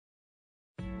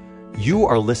You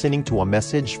are listening to a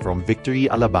message from Victory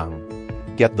Alabang.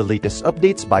 Get the latest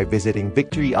updates by visiting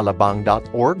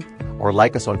victoryalabang.org or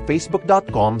like us on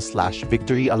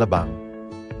facebook.com/victoryalabang.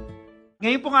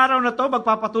 Ngayon pong araw na to,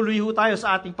 magpapatuloy ho tayo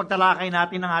sa ating pagtalakay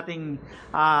natin ng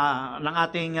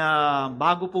ating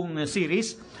bago pong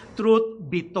series, Truth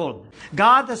Be Told.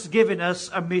 God has given us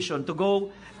a mission to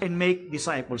go and make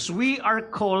disciples. We are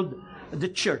called the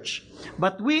church.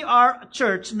 But we are a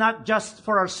church not just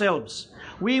for ourselves.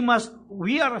 We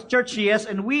are a church, yes,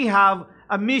 and we have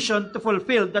a mission to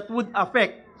fulfill that would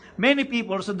affect many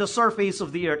people on the surface of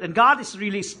the earth. And God is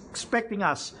really expecting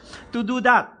us to do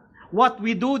that. What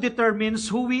we do determines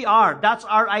who we are. That's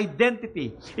our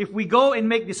identity. If we go and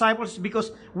make disciples,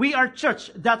 because we are church,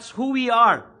 that's who we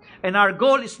are. And our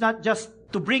goal is not just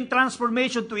to bring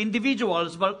transformation to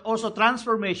individuals, but also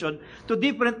transformation to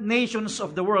different nations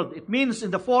of the world. It means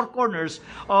in the four corners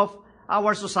of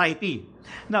our society.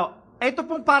 Now, ito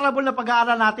pong parable na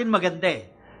pag-aaral natin maganda eh.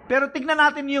 Pero tignan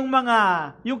natin tignan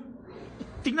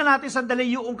natin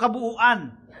sandali yung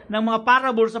kabuuan ng mga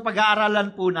parable sa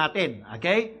pag-aaralan po natin.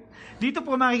 Okay? Dito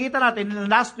po makikita natin,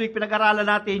 last week pinag-aralan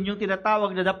natin yung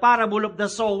tinatawag na the parable of the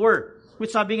sower.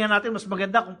 Which sabi nga natin, mas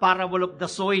maganda kung parable of the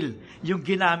soil yung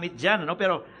ginamit dyan. Ano?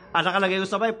 Pero nakalagay ko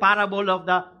sabay, parable of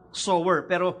the sower.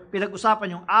 Pero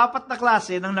pinag-usapan yung apat na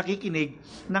klase ng nakikinig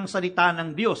ng salita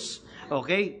ng Diyos.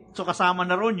 Okay? So kasama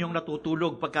na ron yung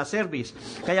natutulog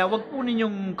pagka-service. Kaya wag po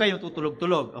ninyong kayong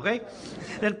tutulog-tulog. Okay?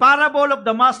 Then parable of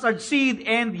the mustard seed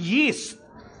and yeast.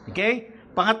 Okay?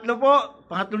 Pangatlong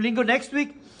linggo next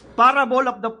week, parable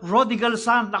of the prodigal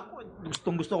son.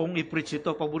 Gusto kong i-preach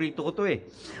ito. Paborito ko to eh.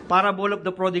 Parable of the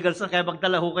prodigal son. Kaya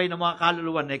magdala ho kayo ng mga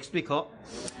kaluluwa next week, ho.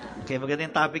 Okay, maganda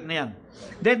yung topic na yan.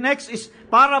 Then next is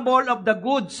parable of the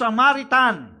good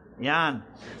Samaritan. Yan.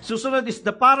 Susunod is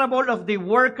the parable of the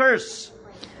workers.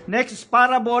 Next is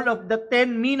parable of the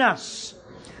 10 minas.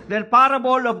 Then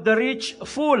parable of the rich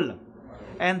fool.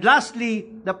 And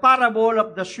lastly, the parable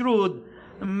of the shrewd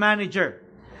manager.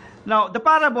 Now, the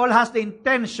parable has the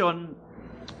intention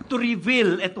to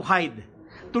reveal and to hide.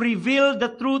 To reveal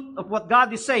the truth of what God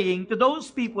is saying to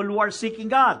those people who are seeking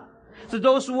God. To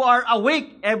those who are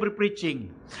awake every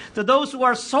preaching. To those who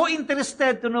are so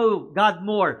interested to know God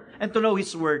more and to know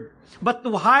His Word. But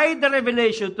to hide the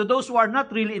revelation to those who are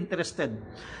not really interested.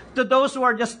 To those who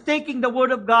are just taking the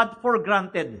Word of God for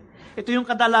granted. Ito yung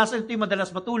kadalasan, ito yung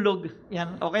madalas matulog.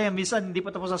 Yan. Okay, minsan hindi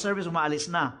pa tapos sa service, umaalis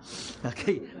na.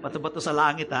 Okay, bato-bato sa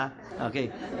langit ha.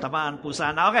 Okay, tamaan po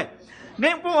sana. Okay,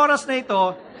 ngayon pong oras na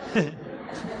ito,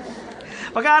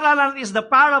 pag-aaralan is the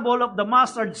parable of the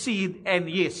mustard seed and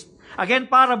yeast.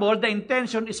 Again, parable, the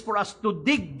intention is for us to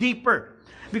dig deeper.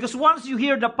 Because once you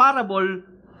hear the parable,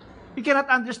 you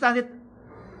cannot understand it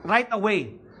right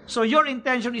away. So your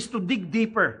intention is to dig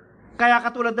deeper. Kaya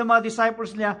katulad ng mga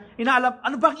disciples niya, inaalam,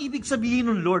 ano bang ibig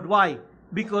sabihin nun, Lord? Why?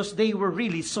 Because they were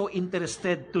really so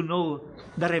interested to know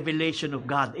the revelation of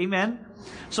God. Amen?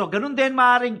 So, ganun din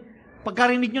maaaring,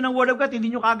 pagkarinig nyo ng Word of God,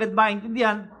 hindi nyo kaagad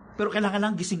maintindihan, pero kailangan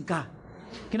lang gising ka.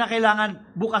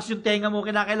 Kinakailangan bukas yung tenga mo,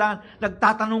 kinakailangan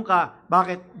nagtatanong ka.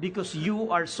 Bakit? Because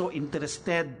you are so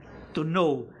interested to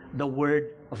know the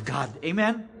Word of God.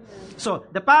 Amen? So,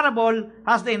 the parable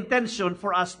has the intention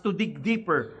for us to dig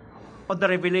deeper on the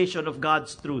revelation of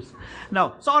God's truth.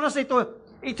 Now, sa oras na ito,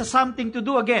 it has something to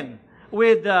do again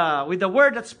with the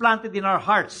Word that's planted in our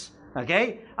hearts.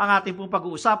 Okay? Ang ating pong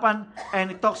pag-uusapan,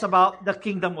 and it talks about the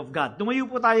kingdom of God. Tumayo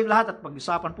po tayong lahat at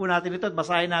pag-usapan po natin ito at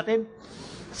basahin natin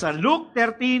sa Luke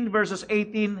 13 verses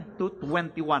 18 to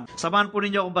 21. Samahan po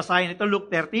ninyo akong basahin ito, Luke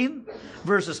 13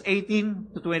 verses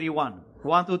 18 to 21.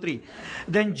 1, 2, 3.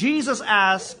 Then Jesus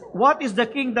asked, "What is the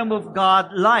kingdom of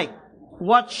God like?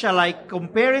 What shall I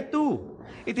compare it to?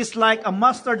 It is like a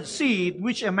mustard seed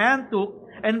which a man took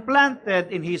and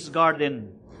planted in his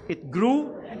garden. It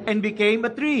grew and became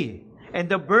a tree, and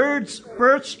the birds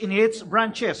perched in its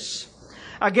branches."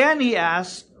 Again he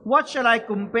asked, "What shall I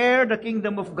compare the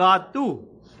kingdom of God to?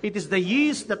 It is the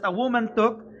yeast that a woman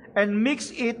took and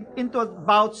mixed it into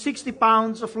about 60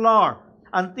 pounds of flour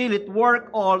until it worked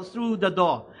all through the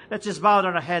dough." Let's just bow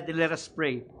down our head and let us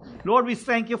pray. Lord, we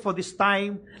thank you for this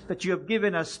time that you have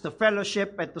given us to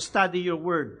fellowship and to study your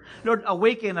word. Lord,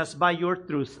 awaken us by your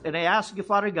truth. And I ask you,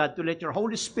 Father God, to let your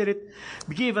Holy Spirit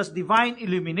give us divine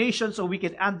illumination so we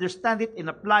can understand it and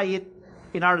apply it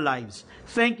in our lives.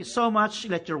 Thank you so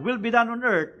much. Let your will be done on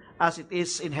earth as it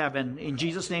is in heaven. In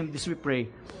Jesus' name, this we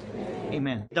pray.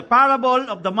 Amen. The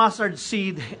parable of the mustard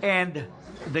seed and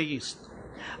the yeast.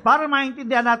 Para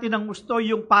maintindihan natin ng gusto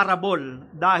yung parable,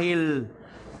 dahil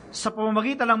sa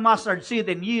pamamagitan ng mustard seed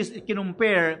and yeast,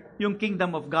 kinumpare yung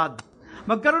kingdom of God.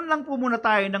 magkaroon lang po muna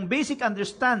tayo ng basic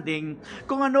understanding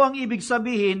kung ano ang ibig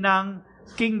sabihin ng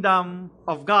Kingdom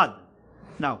of God.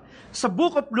 Now, sa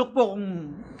Book of Luke po,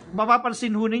 kung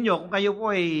mapapansin ho ninyo, kung kayo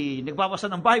po ay nagbabasa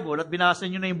ng Bible at binasa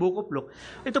nyo na yung Book of Luke,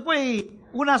 ito po ay,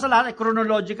 una sa lahat, ay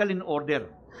chronological in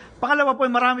order. Pangalawa po,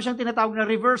 ay marami siyang tinatawag na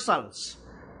reversals.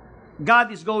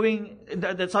 God is going,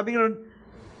 sabi nga,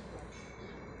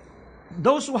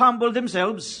 those who humble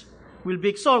themselves will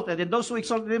be exalted, and those who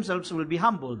exalt themselves will be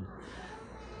humbled.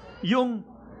 Yung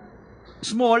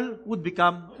small would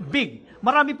become big.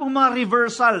 Marami pong mga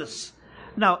reversals.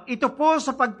 Now, ito po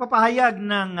sa pagpapahayag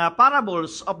ng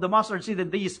parables of the mustard seed and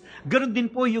the yeast, ganoon din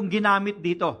po yung ginamit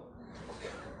dito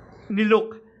ni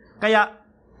Luke. Kaya,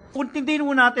 untindihin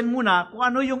natin muna kung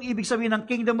ano yung ibig sabihin ng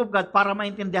Kingdom of God para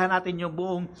maintindihan natin yung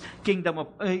buong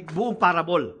buong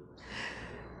parable.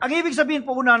 Ang ibig sabihin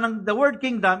po una ng the word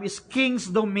kingdom is king's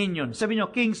dominion. Sabi nyo,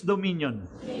 king's dominion.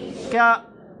 Kaya,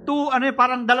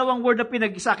 parang dalawang word na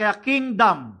pinag-isa. Kaya,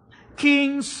 kingdom,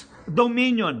 king's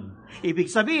dominion. Ibig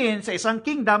sabihin, sa isang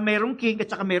kingdom, merong king at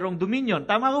saka merong dominion.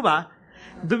 Tama ko ba?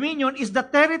 Dominion is the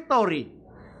territory.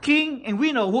 King, and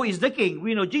we know who is the king.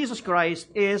 We know Jesus Christ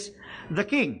is the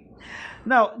king.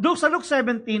 Now, sa Luke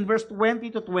 17, verse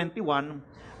 20 to 21,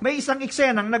 may isang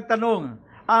eksenang nagtanong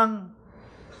ang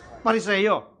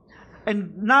Pariseo.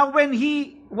 And now when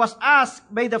he was asked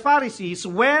by the Pharisees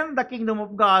when the kingdom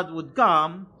of God would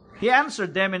come, he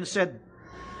answered them and said,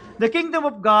 "The kingdom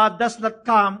of God does not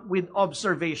come with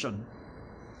observation,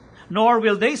 nor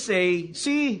will they say,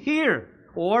 'See here,'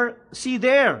 or 'See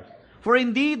there.' For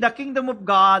indeed, the kingdom of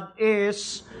God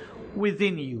is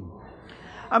within you."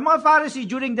 Ang mga Pharisees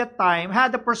during that time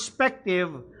had a perspective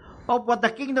of what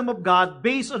the kingdom of God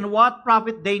based on what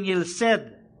Prophet Daniel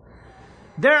said.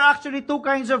 There are actually two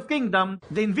kinds of kingdom,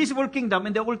 the invisible kingdom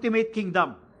and the ultimate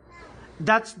kingdom.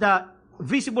 That's the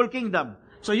visible kingdom.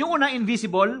 So yung una,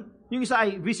 invisible, yung isa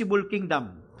ay visible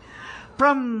kingdom.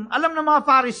 Alam ng mga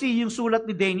Pharisee yung sulat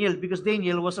ni Daniel because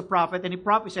Daniel was a prophet and he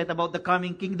prophesied about the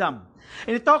coming kingdom.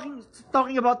 And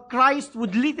talking about Christ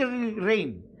would literally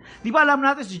reign. Di ba alam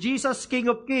natin si Jesus,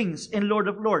 King of Kings and Lord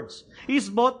of Lords. He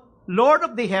is both Lord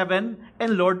of the heaven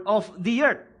and Lord of the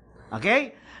earth.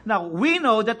 Okay? Now, we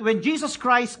know that when Jesus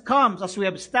Christ comes, as we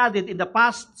have studied in the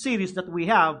past series that we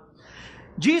have,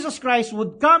 Jesus Christ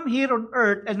would come here on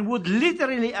earth and would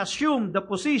literally assume the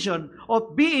position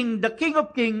of being the King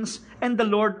of Kings and the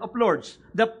Lord of Lords,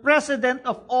 the President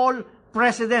of all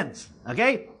presidents.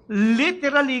 Okay?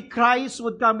 Literally, Christ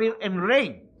would come here and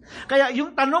reign. Kaya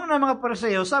yung tanong ng mga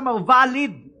Pariseo, somehow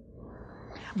valid.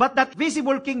 But that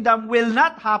visible kingdom will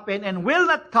not happen and will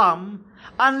not come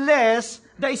unless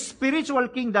the spiritual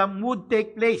kingdom would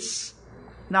take place.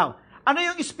 Now, ano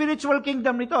yung spiritual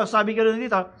kingdom nito? Sabi ko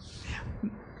dito,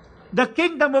 the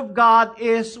kingdom of God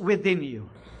is within you.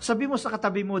 Sabi mo sa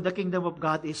katabi mo, the kingdom of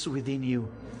God is within you.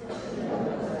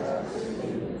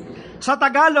 Sa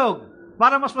Tagalog,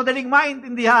 para mas madaling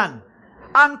maintindihan,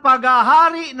 ang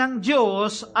paghahari ng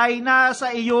Diyos ay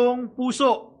nasa iyong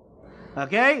puso.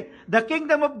 Okay? The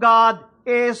kingdom of God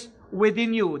is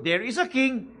within you. There is a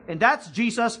king, and that's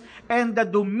Jesus, and the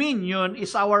dominion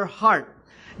is our heart.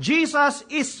 Jesus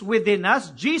is within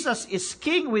us. Jesus is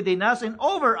king within us and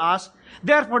over us.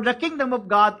 Therefore, the kingdom of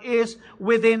God is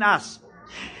within us.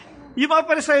 Yung mga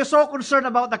Pariseo so concerned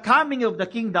about the coming of the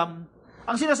kingdom,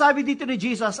 ang sinasabi dito ni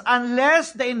Jesus,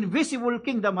 unless the invisible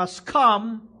kingdom has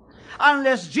come,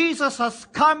 unless Jesus has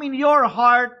come in your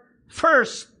heart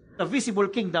first, the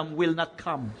visible kingdom will not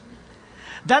come.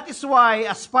 That is why,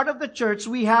 as part of the church,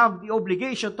 we have the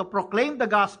obligation to proclaim the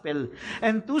gospel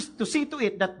and to see to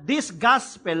it that this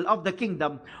gospel of the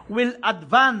kingdom will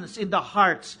advance in the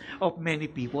hearts of many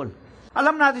people.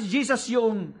 Alam natin, Jesus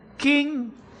yung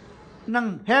King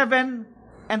ng heaven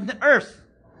and the earth.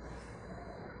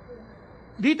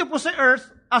 Dito po sa earth,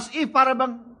 as if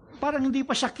parang hindi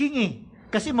pa siya king eh.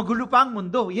 Kasi magulo pa ang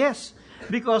mundo. Yes,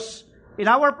 because in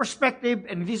our perspective,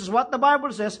 and this is what the Bible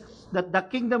says, that the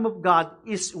kingdom of God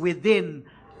is within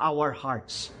our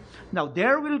hearts. Now,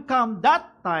 there will come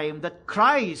that time that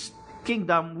Christ's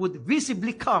kingdom would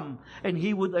visibly come, and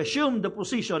He would assume the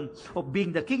position of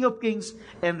being the King of Kings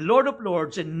and Lord of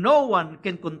Lords, and no one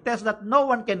can contest that, no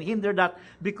one can hinder that,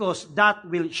 because that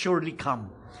will surely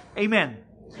come. Amen.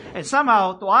 And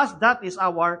somehow, to us, that is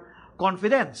our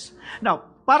confidence. Now,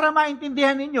 para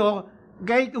maintindihan ninyo,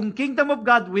 kahit yung kingdom of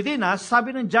God within us,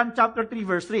 sabi ng John chapter 3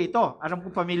 verse 3, ito, alam ko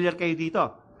familiar kayo dito.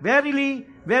 Verily,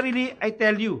 verily, I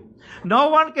tell you,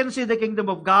 no one can see the kingdom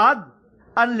of God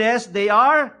unless they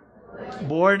are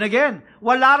born again.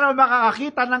 Wala raw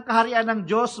makakakita ng kaharian ng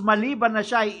Diyos maliban na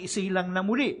siya ay isilang na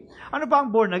muli. Ano ba ang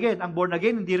born again? Ang born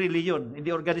again, hindi religion, hindi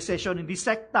organization, hindi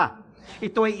sekta.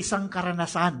 Ito ay isang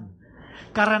karanasan.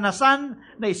 Karanasan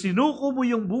na isinuko mo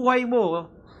yung buhay mo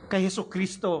kay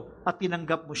Jesucristo at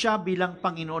tinanggap mo siya bilang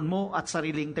Panginoon mo at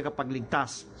sariling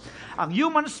tagapagligtas. Ang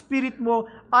human spirit mo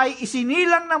ay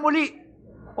isinilang na muli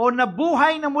o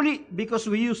nabuhay na muli because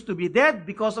we used to be dead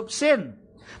because of sin.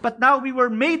 But now we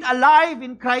were made alive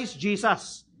in Christ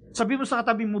Jesus. Sabi mo sa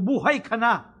katabi mo, buhay ka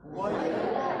na.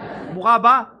 Mukha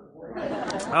ba?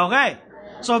 Okay.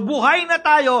 So buhay na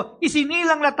tayo,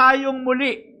 isinilang na tayong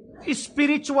muli.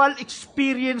 Spiritual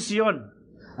experience yon.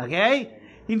 Okay?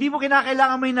 Hindi mo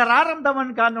kinakailangan may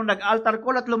nararamdaman ka nung nag-altar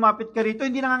call at lumapit ka rito.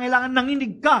 Hindi na kailangan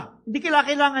nanginig ka. Hindi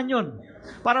kailangan yon.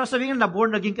 Para sabihin na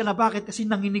born again ka na. Bakit? Kasi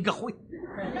nanginig ako eh.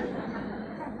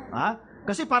 Ha?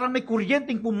 Kasi parang may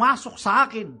kuryenteng pumasok sa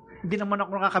akin. Hindi naman ako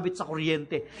nakakabit sa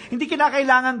kuryente. Hindi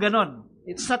kinakailangan ganon.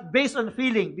 It's not based on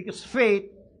feeling because faith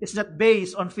is not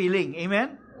based on feeling.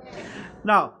 Amen?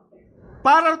 Now,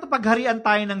 para pagharian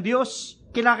tayo ng Diyos,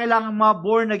 kinakailangan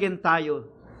ma-born again tayo.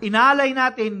 Inalay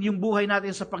natin yung buhay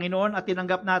natin sa Panginoon at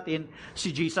tinanggap natin si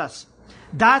Jesus.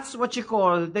 That's what you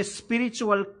call the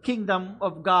spiritual kingdom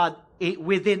of God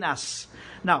within us.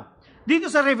 Now,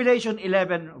 dito sa Revelation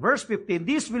 11, verse 15,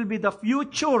 this will be the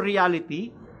future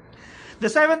reality. The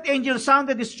seventh angel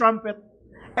sounded his trumpet,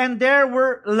 and there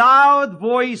were loud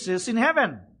voices in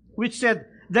heaven, which said,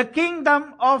 the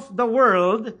kingdom of the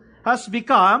world has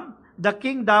become the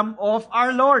kingdom of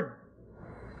our Lord.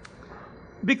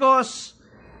 Because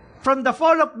from the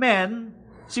fall of man,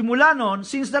 simula noon,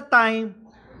 since that time,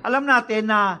 alam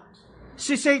natin na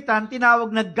si Satan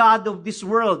tinawag na God of this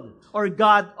world or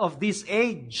God of this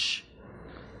age.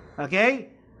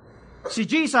 Okay? Si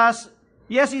Jesus,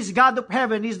 yes, He's God of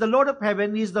heaven, He's the Lord of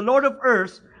heaven, He's the Lord of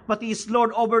earth, but He is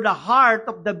Lord over the heart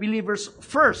of the believers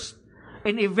first.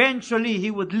 And eventually, He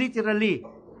would literally,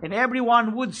 and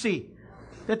everyone would see,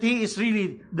 that He is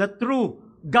really the true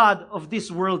God of this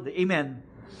world. Amen.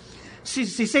 Si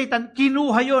Satan,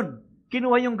 kinuha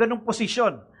yung ganung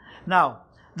posisyon. Now,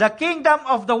 the kingdom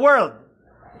of the world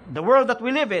that we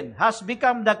live in, has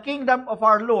become the kingdom of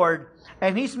our Lord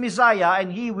and His Messiah, and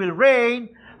He will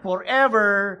reign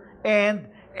forever and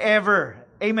ever.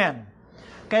 Amen.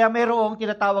 Kaya mayroong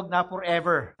tinatawag na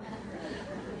forever.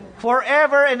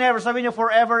 Forever and ever. Sabi niyo,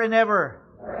 forever and ever.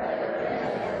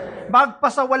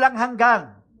 Magpasawalang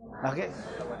hanggan. Okay?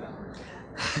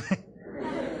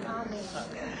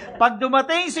 Pag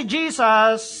dumating si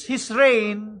Jesus, His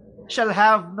reign shall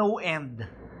have no end.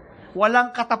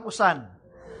 Walang katapusan.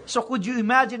 So could you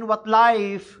imagine what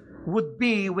life would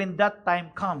be when that time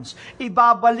comes?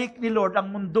 Ibabalik ni Lord ang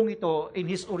mundong ito in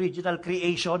His original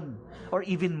creation or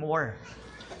even more.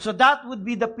 So that would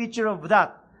be the picture of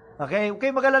that. Okay?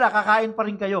 Okay, mag-alala, kakain pa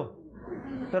rin kayo.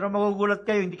 Pero magugulat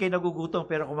kayo, hindi kayo nagugutom,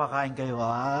 pero kumakain kayo.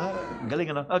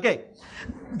 Galing, ano? Okay.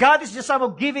 God is just somehow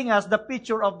giving us the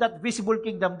picture of that visible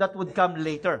kingdom that would come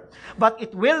later. But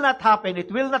it will not happen,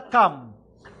 it will not come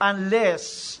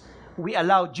unless we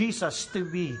allow Jesus to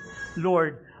be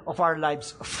Lord of our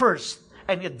lives first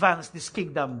and advance this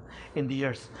kingdom in the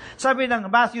earth. Sabi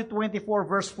ng Matthew 24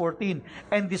 verse 14,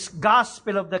 and this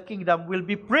gospel of the kingdom will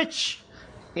be preached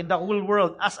in the whole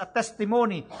world as a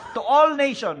testimony to all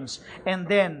nations, and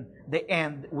then the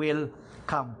end will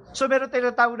come. So meron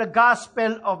tayong tawag na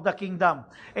gospel of the kingdom.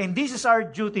 And this is our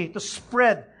duty to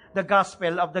spread the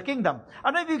gospel of the kingdom.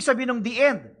 Ano ibig sabihin ng the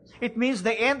end? It means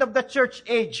the end of the church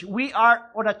age. We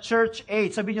are on a church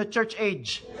age. Sabihin nyo, church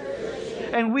age.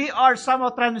 And we are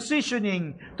somehow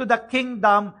transitioning to the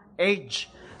kingdom age.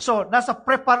 So, nasa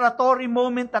preparatory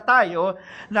moment na tayo,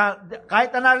 na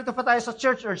kahit na narito pa tayo sa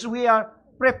church age, we are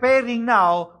preparing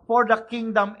now for the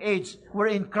kingdom age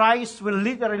wherein Christ will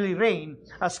literally reign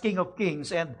as King of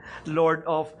Kings and Lord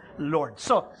of Lords.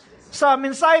 So, sa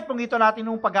mensahe pong ito natin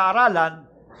nung pag-aaralan,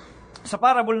 sa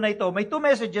parable na ito, may two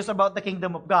messages about the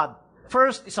kingdom of God.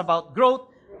 First is about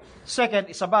growth. Second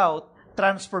is about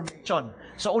transformation.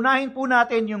 So, unahin po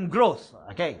natin yung growth.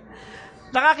 Okay.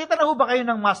 Nakakita na ho ba kayo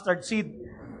ng mustard seed?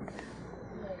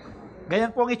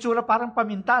 Ganyan po ang itsura, parang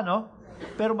paminta, no?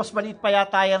 Pero mas maliit pa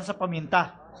yata yan sa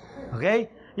paminta. Okay?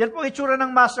 Yan po ang itsura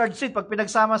ng mustard seed. Pag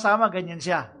pinagsama-sama, ganyan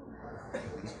siya.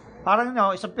 Parang,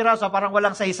 isang piraso, parang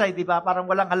walang saysay, di ba? Parang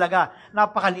walang halaga.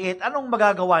 Napakaliit. Anong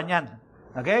magagawa niyan?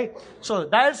 Okay? So,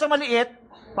 dahil sa maliit,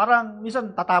 parang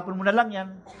minsan tatapon mo na lang yan.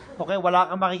 Okay? Wala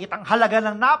kang makikita ang halaga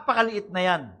ng napakaliit na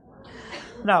yan.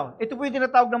 Now, ito po yung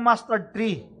tinatawag ng mustard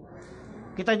tree.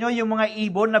 Kita nyo yung mga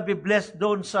ibon na be-blessed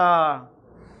doon sa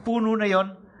puno na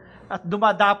yon at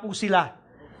dumadapo sila.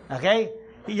 Okay?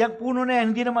 Yung puno na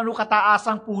yan, hindi naman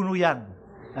kataasang puno yan.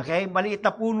 Okay? Maliit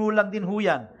na puno lang din ho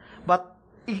yan. But,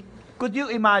 could you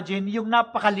imagine yung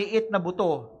napakaliit na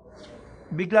buto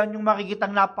bigla niyong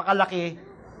makikitang napakalaki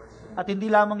at hindi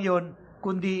lamang yon,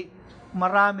 kundi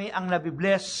marami ang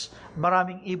nabibless,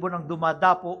 maraming ibon ang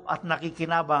dumadapo at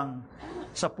nakikinabang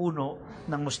sa puno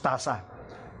ng mustasa.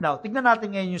 Now, tignan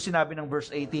natin ngayon yung sinabi ng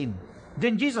verse 18.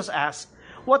 Then Jesus asked,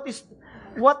 What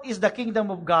is the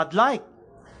kingdom of God like?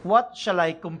 What shall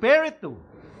I compare it to?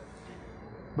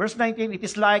 Verse 19, it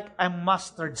is like a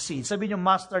mustard seed. Sabi niyo,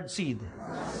 mustard seed.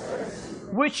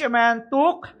 Which a man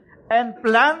took and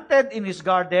planted in his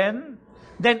garden,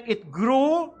 then it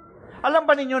grew. Alam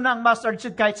ba ninyo na ang mustard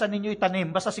seed kahit saan ninyo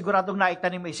itanim, basta siguradong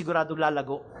naitanim ay siguradong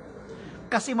lalago?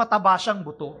 Kasi mataba siyang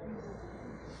buto.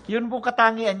 Yun pong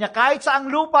katangian niya. Kahit saang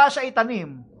lupa siya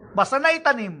itanim, basta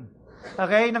naitanim,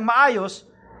 okay, ng maayos,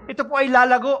 ito po ay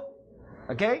lalago.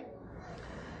 Okay?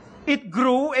 It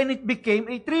grew and it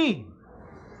became a tree.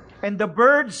 And the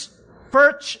birds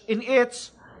perch in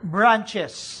its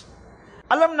branches.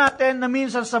 Alam natin na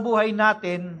minsan sa buhay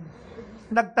natin,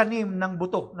 nagtanim ng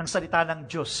buto ng salita ng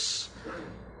Diyos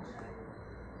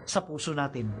sa puso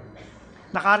natin.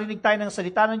 Nakarinig tayo ng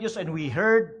salita ng Diyos and we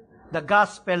heard the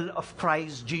gospel of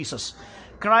Christ Jesus.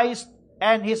 Christ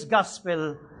and His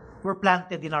gospel were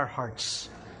planted in our hearts.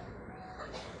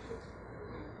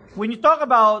 When you talk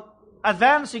about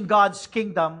advancing God's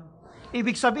kingdom,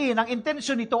 ibig sabihin, ang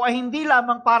intensyon nito ay hindi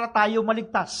lamang para tayo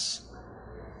maligtas,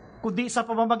 kundi sa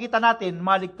pamamagitan natin,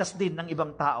 maligtas din ng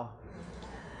ibang tao.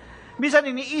 Minsan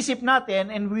iniisip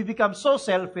natin, and we become so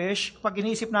selfish, pag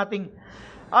iniisip natin,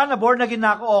 na-born again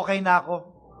na ako, okay na ako.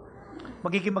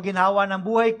 Magiging maginhawa ng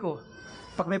buhay ko.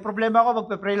 Pag may problema ako,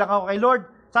 magpe-pray lang ako kay Lord,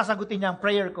 sasagutin niya ang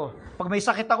prayer ko. Pag may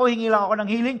sakit ako, hingi lang ako ng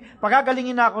healing,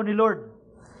 pagagalingin na ako ni Lord.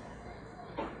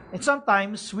 And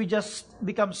sometimes, we just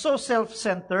become so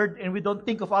self-centered and we don't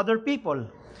think of other people.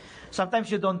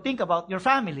 Sometimes you don't think about your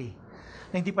family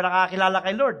na hindi pa nakakilala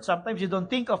kay Lord. Sometimes you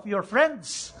don't think of your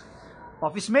friends,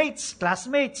 office mates,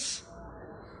 classmates.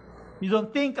 You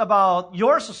don't think about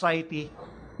your society.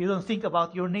 You don't think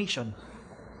about your nation.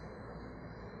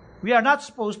 We are not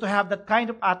supposed to have that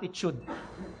kind of attitude.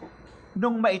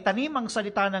 Nung maitanim ang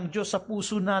salita ng Diyos sa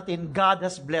puso natin, God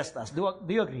has blessed us. Do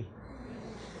you agree?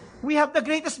 We have the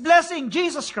greatest blessing.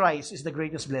 Jesus Christ is the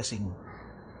greatest blessing.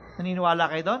 Naniniwala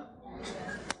kayo doon?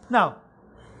 Now,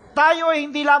 tayo ay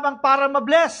hindi lamang para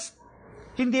mabless.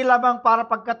 Hindi lamang para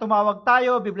pagka tumawag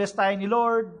tayo, bibless tayo ni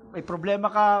Lord, may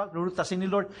problema ka, lulutasin ni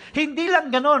Lord. Hindi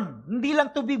lang ganon. Hindi lang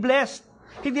to be blessed.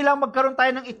 Hindi lang magkaroon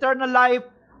tayo ng eternal life,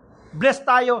 blessed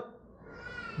tayo.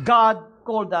 God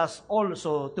called us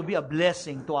also to be a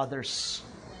blessing to others.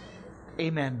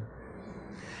 Amen.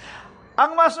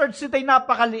 Ang mustard seed ay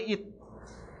napakaliit.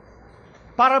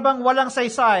 Para bang walang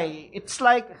saysay. It's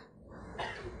like,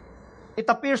 it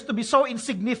appears to be so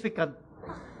insignificant.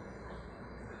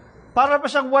 Para ba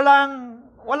siyang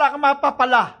wala kang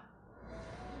mapapala.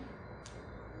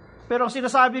 Pero ang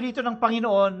sinasabi rito ng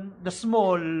Panginoon, the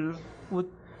small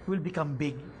will become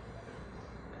big.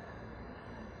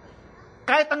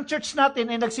 Kahit ang church natin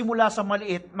ay nagsimula sa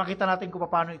maliit, makita natin kung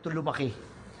paano ito lumaki.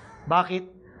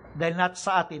 Bakit? Dahil not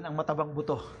sa atin ang matabang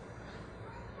buto.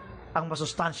 Ang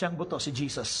masustansyang buto si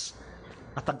Jesus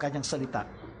at ang kanyang salita.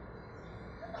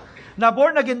 Na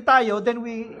born again tayo, then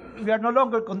we are no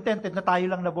longer contented na tayo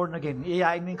lang na born again.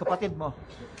 Iyayain mo yung kapatid mo.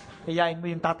 Iyayain mo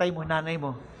yung tatay mo, nanay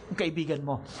mo, yung kaibigan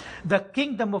mo. The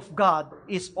kingdom of God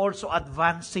is also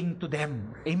advancing to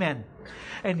them. Amen.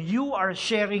 And you are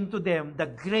sharing to them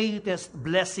the greatest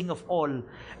blessing of all,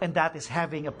 and that is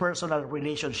having a personal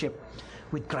relationship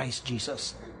with Christ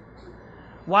Jesus.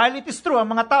 While it is true, ang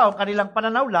mga tao, kanilang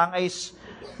pananaw lang ay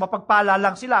mapagpala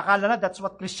lang sila. Akala na that's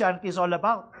what Christianity is all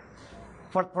about.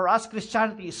 For us,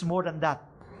 Christianity is more than that.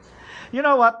 You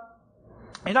know what?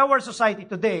 In our society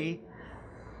today,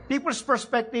 people's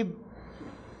perspective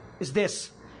is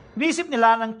this. Inisip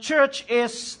nila ng church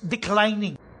is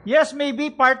declining. Yes,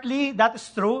 maybe partly that is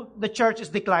true. The church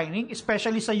is declining,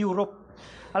 especially sa Europe.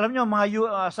 Alam nyo,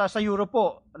 sa Europe po,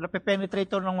 nape-penetrate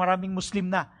ng maraming Muslim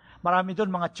na. Marami doon,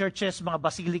 mga churches, mga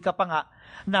basilika pa nga,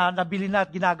 na nabili na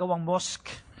at ginagawang mosque.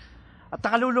 At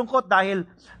nakalulungkot dahil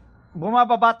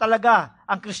bumababa talaga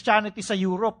ang Christianity sa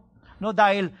Europe. No?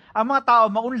 Dahil ang mga tao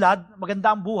maunlad, maganda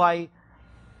ang buhay,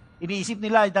 iniisip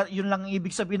nila, yun lang ang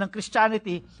ibig sabihin ng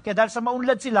Christianity. Kaya dahil sa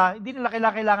maunlad sila, hindi nila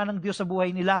kailangan ng Diyos sa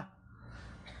buhay nila.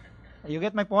 You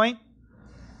get my point?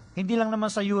 Hindi lang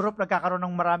naman sa Europe nagkakaroon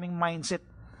ng maraming mindset.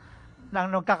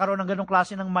 Nagkakaroon ng ganong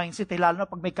klase ng mindset, lalo na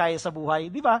pag may kaya sa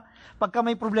buhay. Di ba? Pagka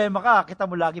may problema ka, kita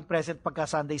mo laging present pagka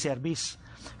Sunday service.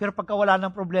 Pero pagka wala ng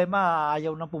problema,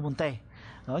 ayaw nang pumunta eh.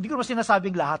 No? Hindi ko naman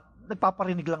sinasabing lahat.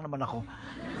 Nagpaparinig lang naman ako.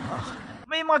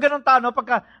 May mga ganong tao,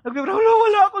 pagka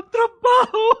wala akong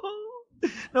trabaho.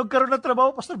 Nagkaroon ng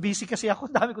trabaho, Pastor, busy kasi ako,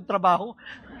 dami kong trabaho.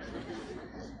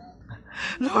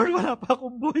 Lord, wala pa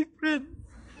akong boyfriend.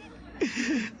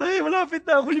 Ay, malapit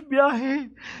na ako yung biyahe.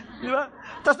 Di ba?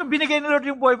 Tapos nung binigay ni Lord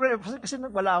yung boyfriend, kasi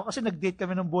wala ako, kasi nag-date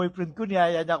kami ng boyfriend ko,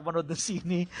 niyaya niya ako manood ng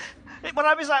sine.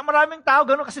 Maraming tao,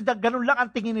 ganun, kasi ganun lang ang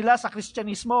tingin nila sa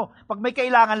Kristyanismo. Pag may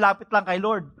kailangan, lapit lang kay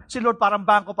Lord. Si Lord parang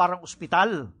bangko, parang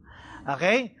ospital.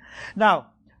 Okay?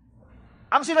 Now,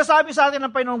 ang sinasabi sa atin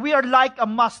ng Panginoon, we are like a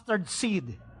mustard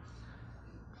seed.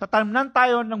 Tatamnan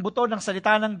tayo ng buto ng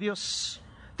salita ng Diyos.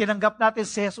 Tinanggap natin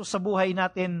si Jesus sa buhay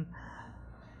natin.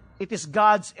 It is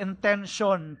God's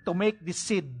intention to make this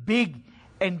seed big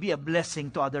and be a blessing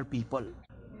to other people.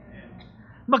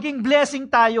 Maging blessing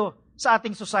tayo sa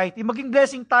ating society. Maging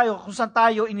blessing tayo kung saan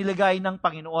tayo inilagay ng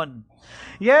Panginoon.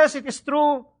 Yes, it is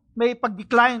true, may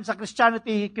pag-decline sa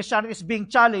Christianity. Christianity is being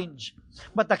challenged.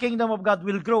 But the kingdom of God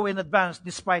will grow and advance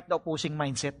despite the opposing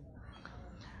mindset.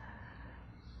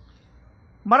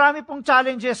 Marami pong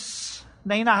challenges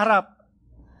na hinaharap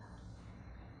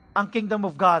ang kingdom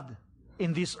of God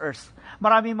in this earth.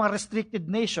 Marami mga restricted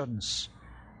nations.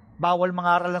 Bawal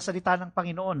mangaral ang salita ng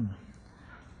Panginoon.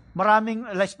 Maraming,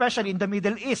 especially in the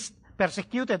Middle East,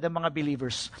 persecuted ang mga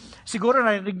believers. Siguro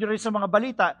narinig nyo rin sa mga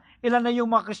balita, ilan na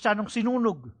yung mga Kristiyanong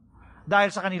sinunog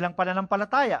dahil sa kanilang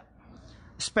pananampalataya.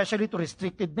 Especially to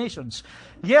restricted nations.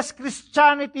 Yes,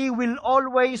 Christianity will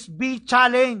always be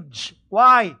challenged.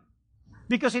 Why?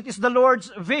 Because it is the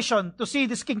Lord's vision to see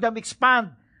this kingdom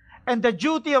expand. And the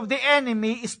duty of the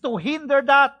enemy is to hinder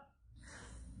that.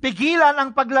 Pigilan ang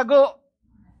paglago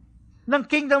ng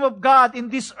kingdom of God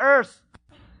in this earth.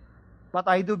 But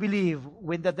I do believe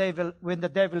when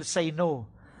the devil say no,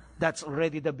 that's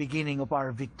already the beginning of our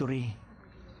victory.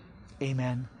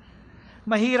 Amen.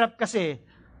 Mahirap kasi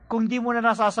kung di mo na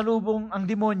nasasalubong ang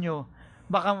demonyo,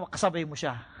 baka kasabay mo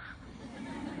siya.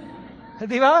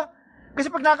 Di ba? Kasi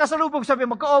pag nakasalubong, sabi,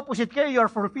 magka-opposite kayo, you're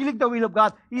fulfilling the will of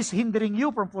God, He's hindering you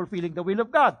from fulfilling the will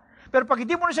of God. Pero pag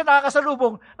hindi mo na siya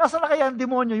nakakasalubong, nasa na kaya ang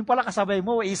demonyo, yung pala kasabay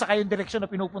mo, isa kayong direksyon na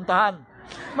pinupuntahan.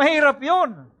 Mahirap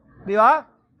yun. Di ba?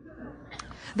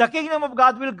 The kingdom of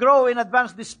God will grow and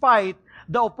advance despite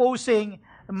the opposing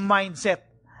mindset.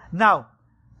 Now,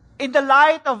 in the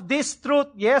light of this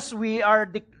truth, yes, we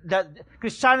are the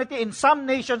Christianity in some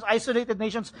nations, isolated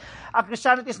nations, ang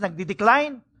Christianity is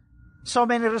nagdi-decline. So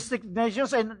many restricted nations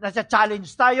and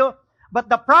nasa-challenge tayo. But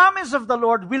the promise of the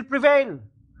Lord will prevail.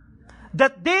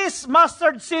 That this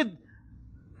mustard seed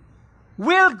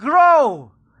will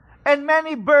grow and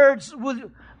many birds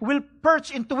will perch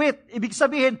into it. Ibig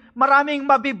sabihin, maraming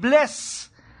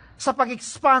mabibless sa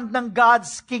pag-expand ng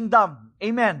God's kingdom.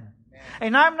 Amen.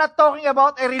 And I'm not talking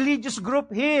about a religious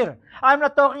group here. I'm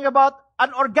not talking about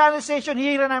an organization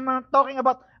here, and I'm not talking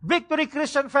about Victory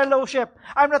Christian Fellowship.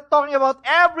 I'm not talking about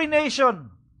every nation.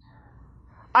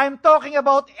 I'm talking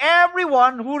about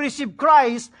everyone who received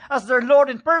Christ as their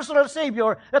Lord and personal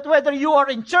Savior, that whether you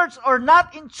are in church or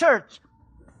not in church,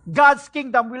 God's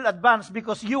kingdom will advance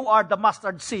because you are the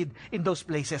mustard seed in those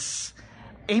places.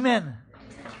 Amen.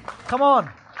 Come on.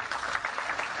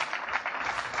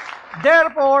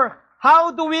 Therefore, how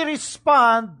do we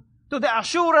respond to the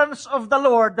assurance of the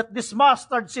Lord that this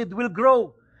mustard seed will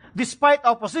grow? Despite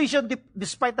opposition,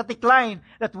 despite the decline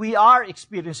that we are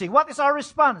experiencing. What is our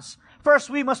response? First,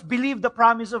 we must believe the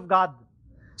promise of God.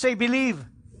 Say, believe.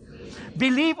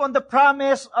 Believe on the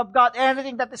promise of God.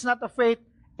 Anything that is not of faith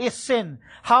is sin.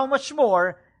 How much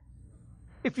more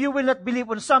if you will not believe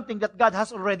on something that God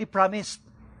has already promised?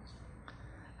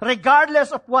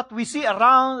 Regardless of what we see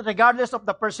around, regardless of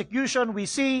the persecution we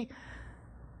see,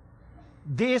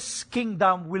 this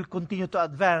kingdom will continue to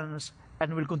advance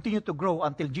and will continue to grow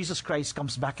until Jesus Christ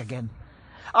comes back again.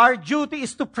 Our duty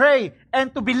is to pray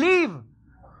and to believe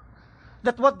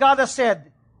that what God has said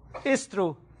is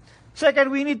true. Second,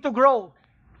 we need to grow.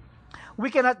 We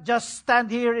cannot just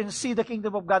stand here and see the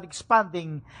kingdom of God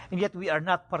expanding and yet we are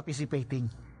not participating.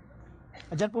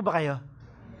 Andyan po ba kayo?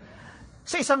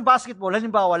 Sa isang basketball,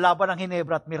 halimbawa, laban ng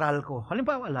Ginebra at Meralco.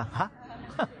 Halimbawa lang, ha?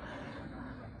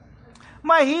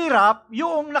 Mahirap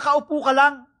yung nakaupo ka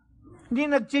lang. Hindi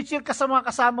nag-cheer ka sa mga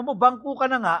kasama mo, bangko ka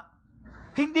na nga,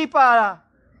 hindi pa,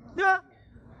 di ba?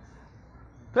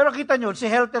 Pero kita nyo,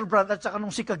 si Helterbrand at saka nung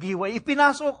si Kagiway,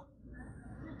 ipinasok.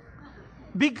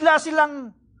 Bigla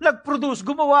silang nag-produce,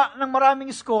 gumawa ng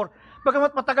maraming score,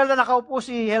 bagamat matagal na nakaupo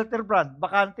si Helterbrand,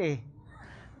 bakante.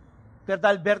 Pero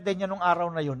dahil birthday niya nung araw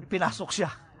na yun, pinasok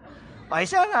siya. Ay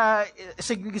siya na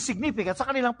significant sa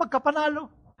kanilang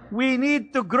pagkapanalo. We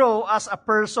need to grow as a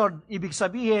person, ibig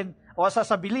sabihin, o as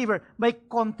a believer, may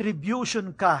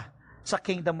contribution ka sa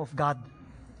kingdom of God.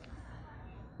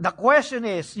 The question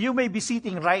is, you may be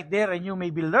sitting right there and you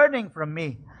may be learning from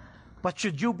me, but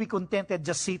should you be contented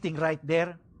just sitting right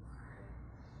there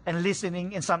and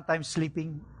listening and sometimes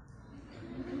sleeping?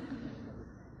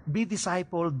 Be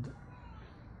discipled.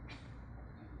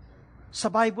 Sa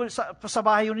Bible, sa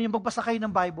bahay ninyo, magbasa kayo ng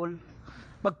Bible.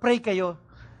 Mag-pray kayo.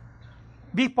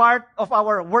 Be part of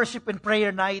our worship and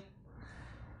prayer night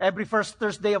every first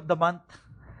Thursday of the month.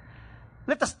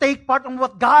 Let us take part in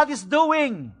what God is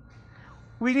doing.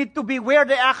 We need to be where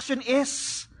the action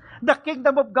is. The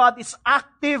kingdom of God is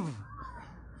active.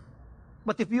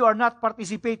 But if you are not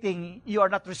participating, you are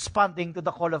not responding to the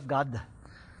call of God.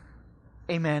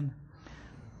 Amen.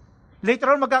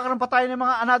 Later on, magkakaroon pa tayo ng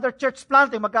mga another church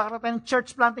planting. Magkakaroon tayo ng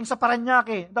church planting sa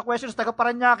Parañaque. The question is, taga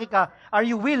Parañaque ka, are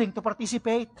you willing to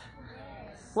participate?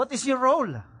 What is your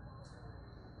role?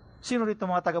 Sino rito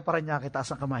mga taga Parañaque? Taas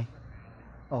ang kamay.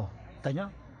 Oh, tanyo.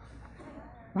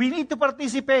 We need to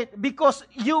participate because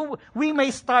we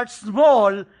may start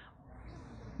small,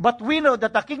 but we know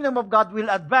that the kingdom of God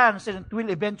will advance and it will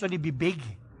eventually be big.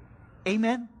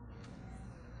 Amen?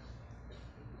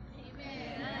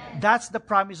 Amen. That's the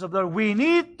promise of the Lord. We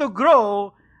need to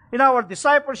grow in our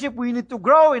discipleship. We need to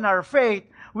grow in our faith.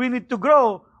 We need to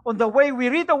grow on the way we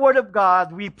read the Word of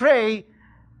God. We pray.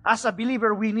 As a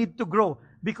believer, we need to grow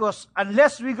because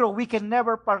unless we grow, we can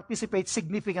never participate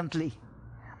significantly.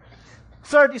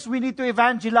 Third is we need to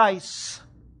evangelize.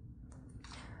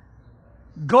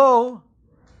 Go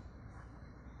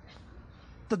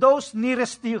to those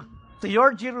nearest to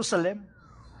your Jerusalem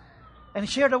and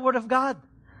share the Word of God.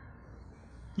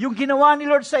 Yung ginawa ni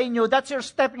Lord sa inyo, that's your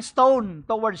stepping stone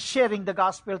towards sharing the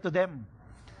gospel to them.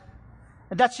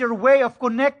 And that's your way of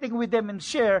connecting with them and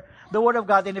share the Word of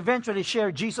God and eventually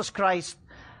share Jesus Christ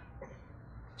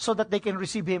so that they can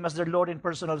receive Him as their Lord and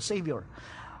personal Savior.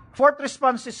 Fourth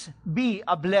response is be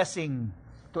a blessing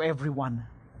to everyone.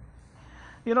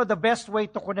 You know, the best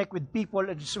way to connect with people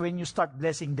is when you start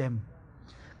blessing them.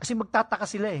 Kasi magtataka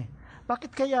sila eh.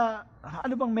 Bakit kaya,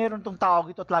 ano bang meron tong tao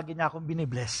ito at lagi niya akong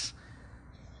binibless?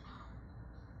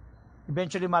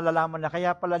 Eventually malalaman na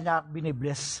kaya pala niya akong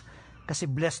binibless kasi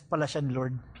blessed pala siya ni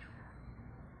Lord.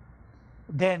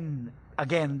 Then,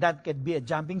 again, that could be a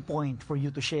jumping point for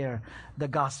you to share the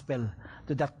gospel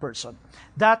to that person.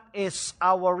 That is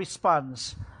our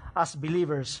response as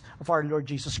believers of our Lord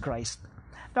Jesus Christ.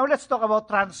 Now, let's talk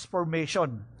about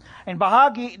transformation. And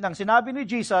bahagi ng sinabi ni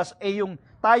Jesus ay yung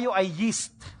tayo ay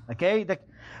yeast. Okay?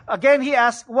 Again, He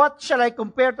asked, what shall I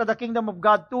compare to the kingdom of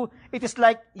God to? It is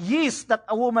like yeast that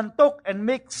a woman took and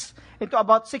mixed into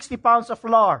about 60 pounds of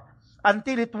flour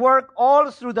until it worked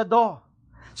all through the dough.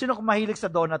 Sino kung mahilig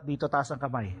sa donut dito? Taas ang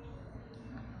kamay.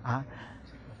 Ha?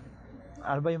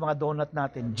 Ano ba yung mga donut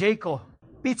natin? Jayco.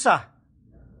 Pizza.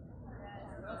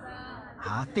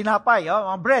 Ha? Tinapay.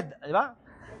 Mga bread. Di ba?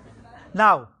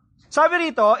 Now, sabi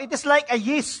rito, it is like a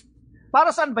yeast.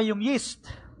 Para saan ba yung yeast?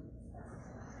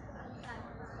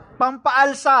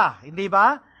 Pampaalsa. Hindi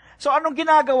ba? So, anong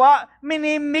ginagawa?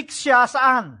 Minimix siya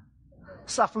saan?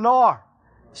 Sa flour.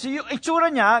 So, yung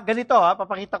itsura niya, ganito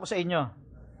papakita ko sa inyo.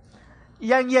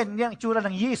 Yan, itsura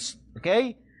ng yeast.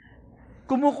 Okay?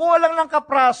 Kumukuha lang ng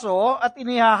kapraso at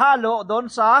inihahalo doon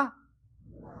sa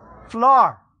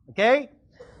flour. Okay?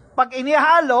 Pag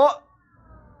inihalo,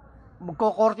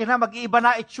 magkukorte na, mag-iiba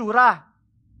na itsura.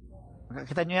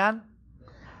 Kita nyo yan?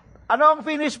 Ano ang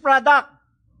finished product?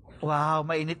 Wow,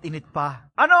 mainit-init pa.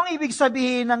 Ano ang ibig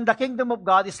sabihin ng the kingdom of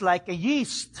God is like a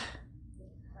yeast?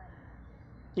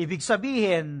 Ibig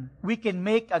sabihin, we can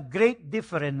make a great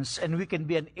difference and we can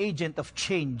be an agent of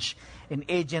change, an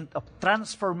agent of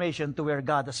transformation to where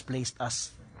God has placed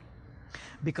us.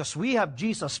 Because we have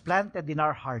Jesus planted in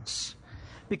our hearts.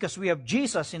 Because we have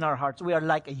Jesus in our hearts, we are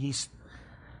like a yeast.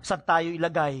 Saan tayo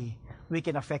ilagay, we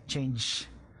can affect change.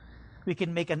 We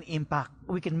can make an impact.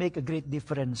 We can make a great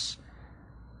difference.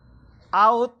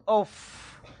 Out of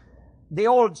the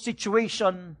old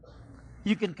situation,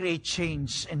 you can create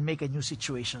change and make a new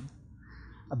situation,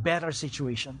 a better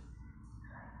situation.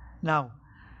 Now,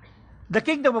 the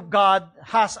kingdom of God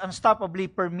has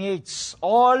unstoppably permeates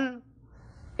all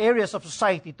areas of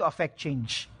society to affect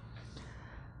change.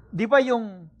 Di ba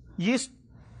yung yeast,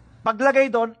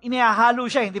 paglagay doon, inihahalo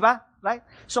siya, hindi ba? Right?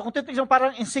 So kung titignan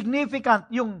parang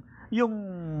insignificant yung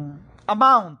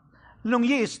amount ng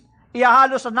yeast,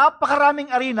 ihahalo sa napakaraming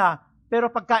arena, pero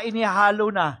pagka inihahalo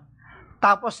na,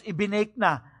 tapos ibinake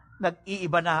na,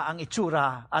 nag-iiba na ang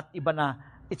itsura at iba na.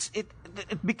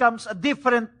 It becomes a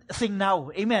different thing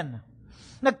now. Amen.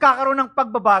 Nagkakaroon ng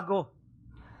pagbabago.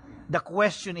 The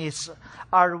question is,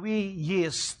 are we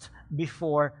yeast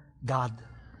before God?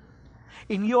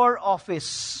 In your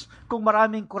office, kung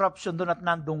maraming korupsyon doon at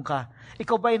nandun ka?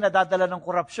 Ikaw ba ay nadadala ng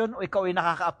korupsyon o ikaw ay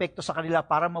nakaka-apekto sa kanila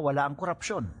para mawala ang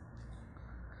korupsyon?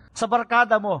 Sa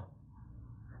barkada mo,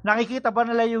 nakikita ba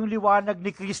nila yung liwanag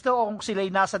ni Kristo o kung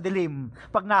sila'y nasa dilim,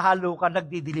 pag nahalo ka,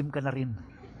 nagdidilim ka na rin?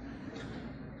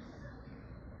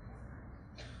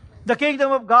 The kingdom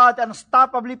of God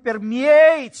unstoppably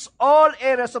permeates all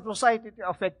areas of society to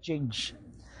affect change.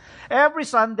 Every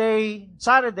Sunday,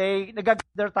 Saturday,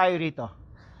 nag-gather tayo rito.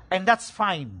 And that's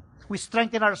fine. We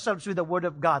strengthen ourselves with the Word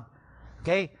of God.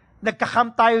 Okay?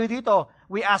 Nagkakam tayo dito.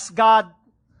 We ask God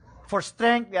for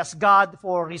strength. We ask God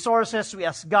for resources. We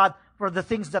ask God for the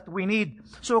things that we need.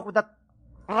 So that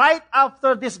right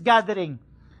after this gathering,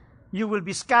 you will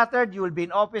be scattered, you will be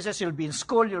in offices, you'll be in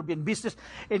school, you'll be in business,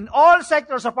 in all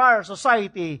sectors of our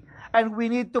society. And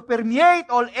we need to permeate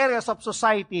all areas of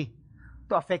society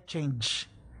to affect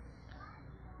change.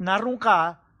 Naroon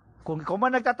ka, kung ikaw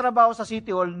man nagtatrabaho sa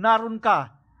City Hall, naroon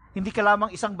ka, hindi ka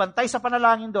lamang isang bantay sa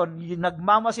panalangin doon,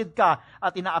 nagmamasid ka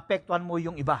at inaapektuhan mo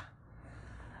yung iba.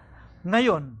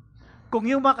 Ngayon, kung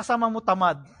yung mga kasama mo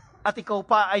tamad at ikaw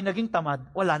pa ay naging tamad,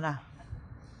 wala na.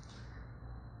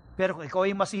 Pero kung ikaw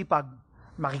ay masipag,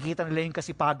 makikita nila yung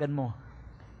kasipagan mo.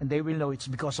 And they will know it's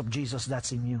because of Jesus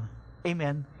that's in you.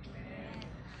 Amen?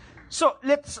 So,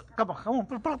 come on,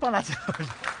 palakpan natin.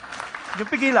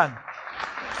 Yung pigilan.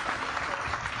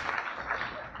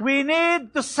 We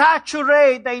need to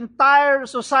saturate the entire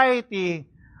society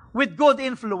with good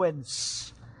influence.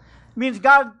 Means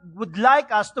God would like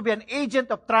us to be an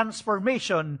agent of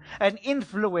transformation and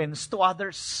influence to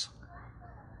others.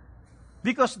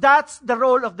 Because that's the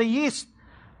role of the yeast.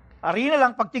 Arina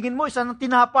lang, pagtingin mo, isa ng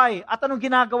tinapay. At anong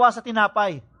ginagawa sa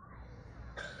tinapay?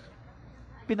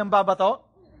 Pinambabato?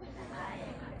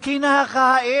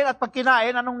 Kinakain. At pag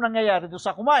kinain, anong nangyayari doon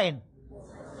sa kumain?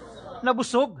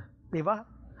 Nabusog. Diba?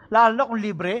 Lalo na kung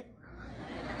libre.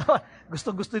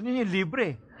 Gusto niyo yung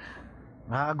libre.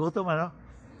 Nakakagutom, ano?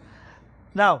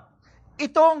 Now,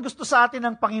 itong gusto sa atin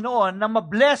ng Panginoon na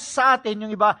ma-bless sa atin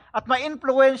yung iba at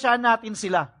ma-influensya natin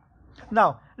sila.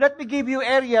 Now, let me give you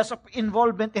areas of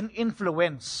involvement and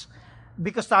influence.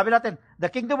 Because sabi natin,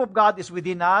 the kingdom of God is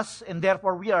within us and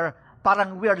therefore we are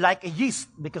like a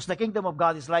yeast because the kingdom of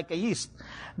God is like a yeast.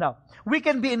 Now, we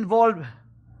can be involved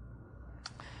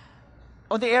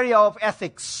on the area of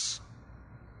ethics.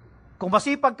 Kung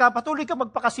masipag ka, patuloy ka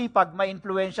magpakasipag,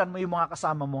 ma-influensyan mo yung mga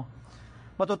kasama mo.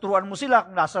 Matuturuan mo sila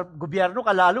kung nasa gobyerno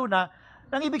ka, lalo na,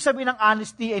 nang ibig sabihin ng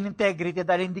honesty and integrity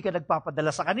dahil hindi ka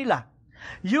nagpapadala sa kanila.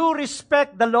 You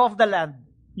respect the law of the land.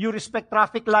 You respect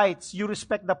traffic lights. You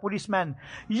respect the policeman.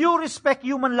 You respect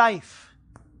human life.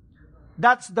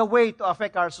 That's the way to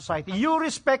affect our society. You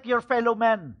respect your fellow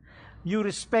man. You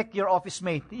respect your office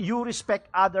mate. You respect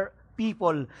other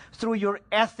people. Through your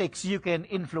ethics, you can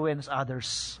influence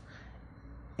others.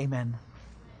 Amen.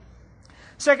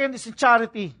 Second is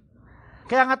charity.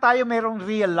 Kaya nga tayo mayroong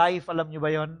real life, alam nyo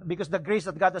ba yon? Because the grace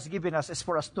that God has given us is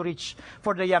for us to reach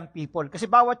for the young people. Kasi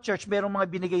bawat church, mayroong mga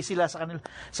binigay sila sa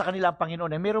kanilang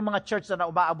Panginoon. Mayroong mga church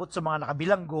na umaabot sa mga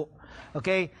nakabilanggo.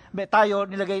 Okay? Tayo,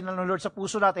 nilagay ng Lord sa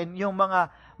puso natin, yung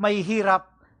mga mahihirap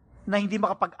na hindi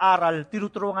makapag-aral,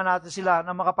 tinuturuan natin sila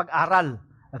na makapag-aral.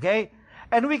 Okay?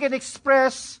 And we can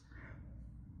express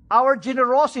our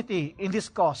generosity in this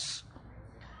cause.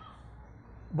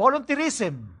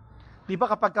 Volunteerism. Di ba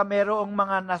kapag mayroong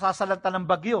mga nasasalanta ng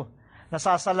bagyo,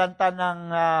 nasasalanta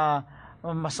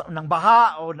ng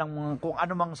baha o ng kung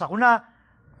ano mang sakuna,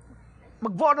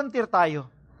 mag-volunteer tayo.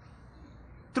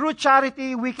 Through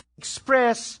charity, we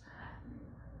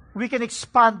can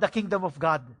expand the kingdom of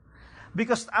God.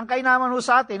 Because ang kainaman ho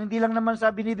sa atin, hindi lang naman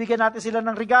sa binibigyan natin sila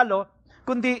ng regalo,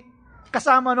 kundi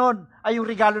kasama nun ay yung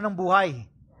regalo ng buhay.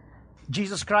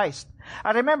 Jesus Christ.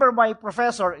 I remember my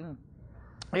professor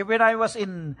when I was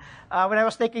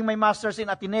taking my master's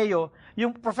in Ateneo,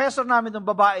 yung professor namin ng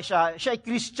babae siya ay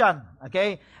Christian,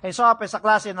 okay? And so sa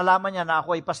klase, nalaman niya na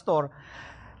ako ay pastor.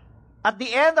 At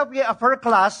the end of her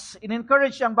class,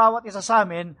 in-encourage siyang bawat isa sa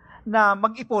amin na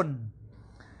mag-ipon.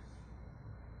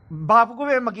 Bago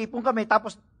mag-ipon kami,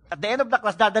 tapos at the end of the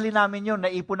class, dadali namin yun,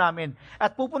 naipon namin.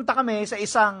 At pupunta kami sa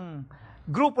isang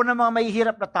grupo ng mga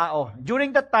mahihirap na tao.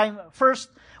 During that time,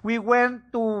 first, we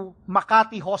went to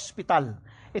Makati Hospital.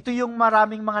 Ito yung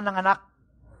maraming mga nanganak.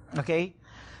 Okay?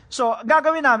 So,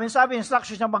 gagawin namin, sabi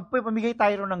instructions niya, magpapamigay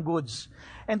tayo ng goods.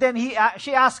 And then,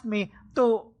 she asked me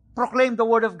to proclaim the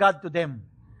word of God to them.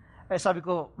 Eh, sabi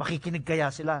ko, makikinig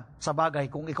kaya sila? Sa bagay,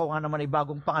 kung ikaw nga naman ay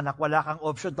bagong panganak, wala kang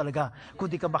option talaga,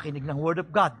 kundi ka makinig ng word of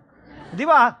God. Di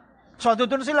ba? So,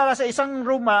 doon sila sa isang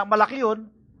room, malaki yun.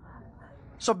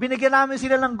 So, binigyan namin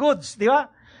sila ng goods. Di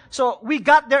ba? So, we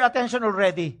got their attention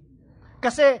already.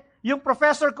 Kasi, yung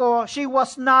professor ko, she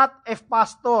was not a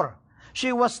pastor.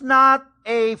 She was not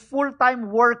a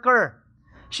full-time worker.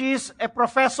 She is a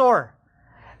professor.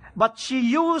 But she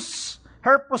used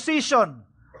her position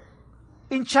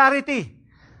in charity.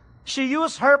 She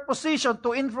used her position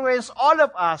to influence all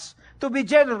of us to be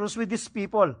generous with these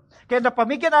people. Kaya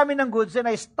napamigyan namin ng goods and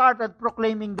I started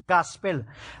proclaiming the gospel.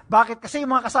 Bakit? Kasi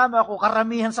yung mga kasama ko,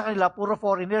 karamihan sa kanila, puro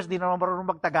foreigners, di naman marunong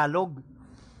magtagalog.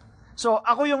 So,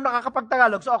 ako yung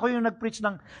nakakapagtagalog, so ako yung nag-preach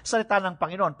ng salita ng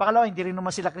Panginoon. Pangalawa, hindi rin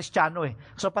naman sila Kristiyano eh.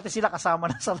 So, pati sila kasama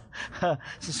na sa...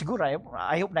 siguro,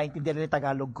 I hope naintindihan nila yung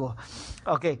Tagalog ko.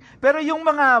 Okay. Pero yung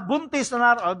mga buntis,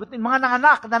 mga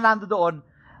nanganak na nando doon,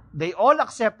 they all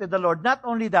accepted the Lord. Not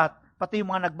only that, pati yung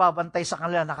mga nagbabantay sa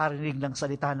kanila nakarinig ng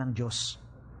salita ng Diyos.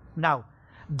 Now,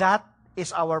 that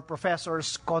is our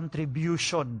professor's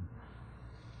contribution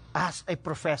as a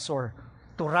professor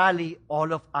to rally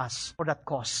all of us for that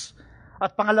cause.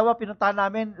 At pangalawa, pinuntahan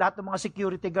namin lahat ng mga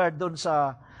security guard doon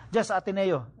dyan sa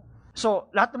Ateneo. So,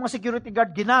 lahat ng mga security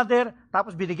guard ginather,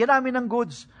 tapos binigyan namin ng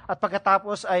goods, at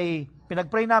pagkatapos ay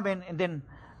pinag-pray namin, and then,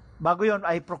 bago yon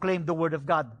I proclaimed the word of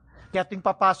God. Kaya tuwing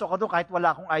papasok ako doon, kahit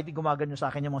wala akong ID, gumaganyo sa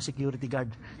akin yung mga security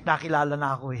guard. Nakilala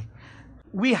na ako eh.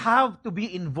 We have to be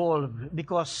involved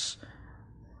because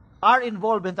our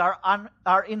involvement,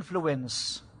 our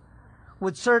influence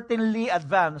would certainly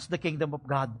advance the kingdom of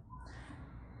God.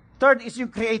 Third is yung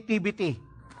creativity.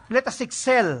 Let us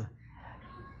excel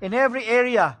in every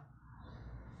area.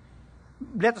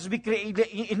 Let us be creative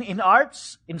in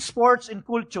arts, in sports, in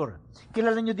culture.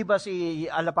 Kilala nyo di ba si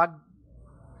Alapag?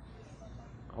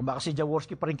 O baka si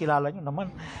Jaworski pa rin kilala nyo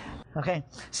naman. Okay.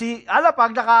 Si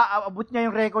Alapag, nakaabot niya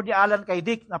yung record ni Alan kay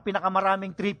Dick na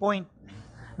pinakamaraming 3-point.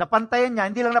 Napantayan niya,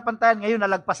 hindi lang napantayan, ngayon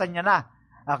nalagpasan niya na.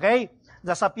 Okay?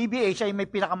 Sa PBA, siya may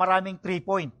pinakamaraming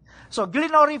 3-point. So,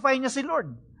 glorify niya si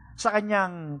Lord sa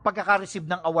kanyang pagkaka-receive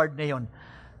ng award na yon.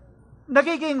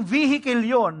 Nagiging vehicle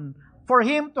yon for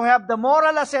him to have the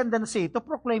moral ascendancy to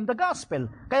proclaim the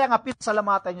gospel. Kaya nga,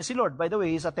 pinasalamatan niya si Lord. By the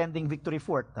way, he's attending Victory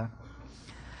Fort.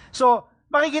 So,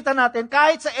 makikita natin,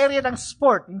 kahit sa area ng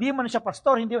sport, hindi man siya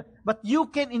pastor, but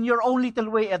you can in your own little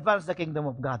way advance the kingdom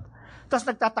of God. Tapos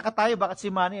nagtataka tayo, bakit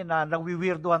si Manny na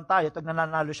nagwiwirduhan tayo, pag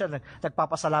nananalo siya,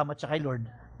 nagpapasalamat siya kay Lord,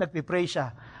 nagpipray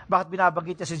siya. Bakit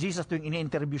binabanggit niya si Jesus tuwing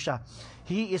ini-interview siya?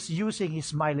 He is using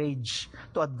his mileage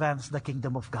to advance the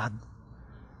kingdom of God.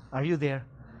 Are you there?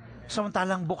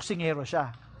 Samantalang boksingero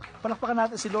siya. Palakpakan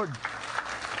natin si Lord.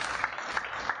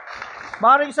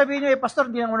 Maaaring sabihin niyo,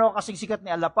 Pastor, hindi naman ako kasing sikat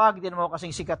ni Alapag, hindi naman ako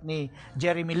kasing sikat ni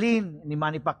Jeremy Lin, ni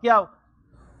Manny Pacquiao.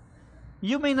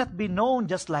 You may not be known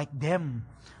just like them,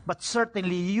 but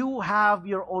certainly you have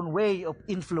your own way of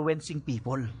influencing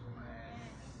people.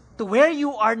 To where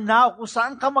you are now, kung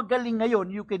saan ka magaling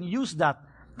ngayon, you can use that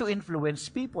to influence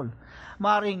people.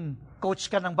 Maaaring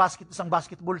coach ka ng isang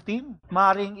basketball team.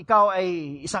 Maaaring ikaw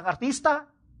ay isang artista.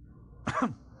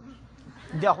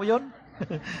 Hindi ako yun.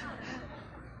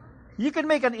 You can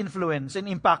make an influence and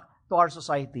impact to our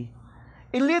society.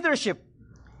 In leadership,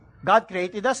 God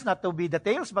created us not to be the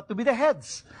tails, but to be the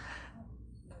heads.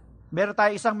 Meron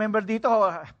tayo isang member dito,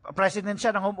 president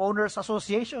siya ng Homeowners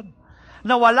Association.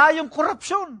 Nawala yung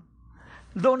korupsyon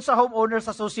doon sa Homeowners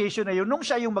Association na yun, nung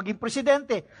siya yung maging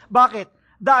presidente.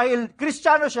 Bakit? Dahil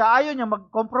Kristiyano siya, ayaw niya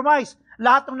mag-compromise.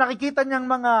 Lahat ng nakikita niyang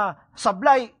mga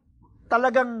sablay,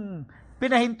 talagang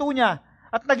pinahinto niya.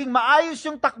 At naging maayos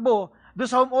yung takbo doon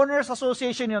sa Homeowners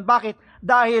Association yun. Bakit?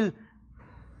 Dahil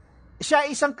siya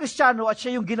isang Kristiyano at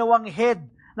siya yung ginawang head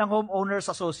ng Homeowners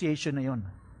Association na yun.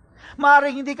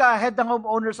 Maaring hindi ka head ng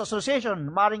Homeowners Association.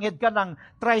 Maaring head ka ng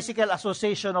Tricycle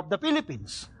Association of the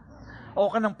Philippines. O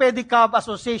ka ng Pedicab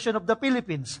Association of the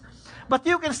Philippines. But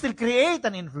you can still create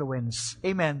an influence.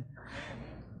 Amen.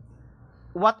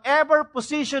 Whatever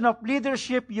position of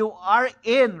leadership you are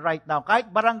in right now,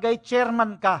 kahit barangay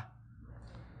chairman ka,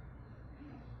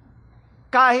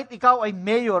 kahit ikaw ay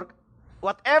mayor,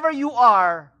 whatever you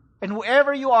are, and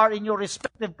whoever you are in your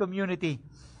respective community,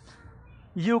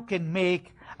 you can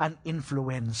make an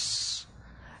influence.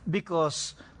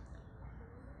 Because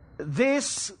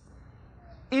this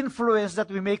influence that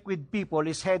we make with people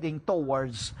is heading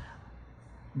towards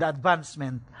the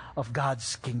advancement of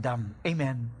God's kingdom.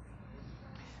 Amen.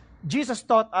 Jesus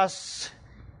taught us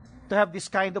to have this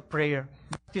kind of prayer.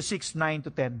 Matthew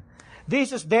 6:9-10.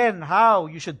 This is then how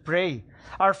you should pray.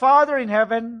 Our Father in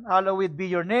heaven, hallowed be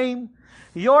your name.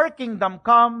 Your kingdom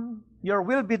come, your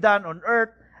will be done on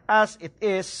earth as it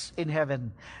is in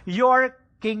heaven. Your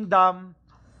kingdom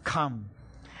come.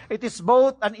 It is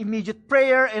both an immediate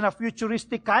prayer and a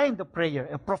futuristic kind of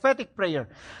prayer, a prophetic prayer,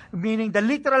 meaning the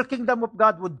literal kingdom of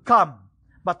God would come.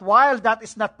 But while that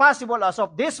is not possible as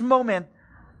of this moment,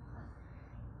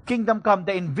 kingdom come,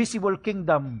 the invisible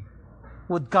kingdom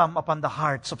would come upon the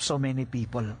hearts of so many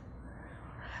people.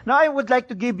 Now, I would like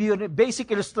to give you a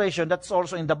basic illustration that's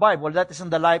also in the Bible. That is in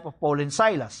the life of Paul and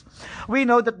Silas. We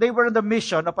know that they were on the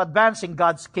mission of advancing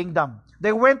God's kingdom.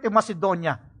 They went to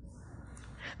Macedonia.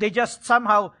 They just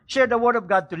somehow shared the word of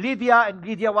God to Lydia, and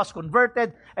Lydia was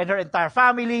converted, and her entire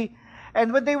family.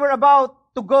 And when they were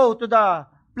about to go to the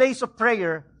place of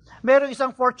prayer, merong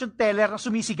isang fortune teller na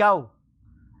sumisigaw.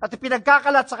 At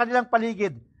pinagkakalat sa kanilang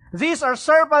paligid, "These are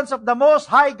servants of the Most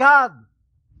High God."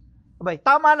 Abay,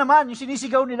 tama naman yung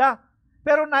sinisigaw nila.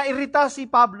 Pero nairita si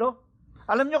Pablo.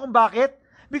 Alam niyo kung bakit?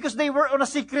 Because they were on a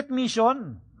secret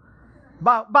mission.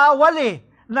 Bawal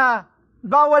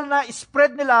na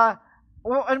spread nila.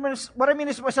 What I mean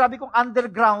is, sabi kong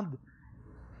underground.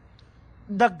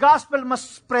 The gospel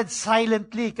must spread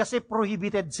silently kasi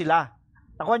prohibited sila.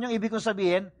 Nakuha niyong ibig kong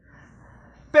sabihin?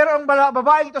 Pero ang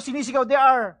babaeng ito sinisigaw, they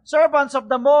are servants of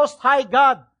the Most High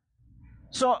God.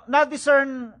 So,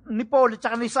 na-discern ni Paul at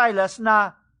saka ni Silas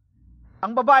na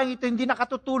ang babaeng ito hindi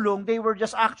nakatutulong, they were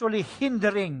just actually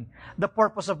hindering the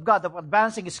purpose of God, of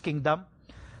advancing His kingdom.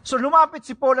 So, lumapit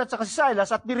si Paul at saka si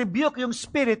Silas at nirebuke yung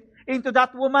spirit into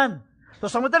that woman. So,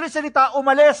 sa madaling salita,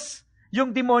 umalis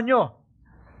yung demonyo.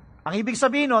 Ang ibig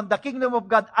sabihin nun, the kingdom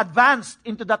of God advanced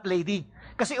into that lady.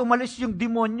 Kasi umalis yung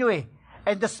demonyo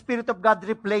and the Spirit of God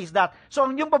replaced that. So,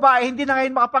 yung babae hindi na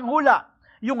ngayon makapanghula.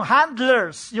 Yung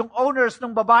handlers, yung owners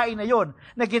ng babae na yon,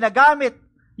 na ginagamit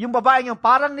yung babae yung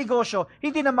parang negosyo,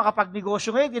 hindi na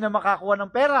makapagnegosyo ngayon, hindi na makakuha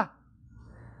ng pera.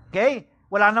 Okay?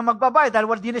 Wala nang magbabayad dahil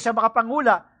hindi na siya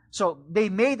makapanghula. So, they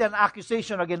made an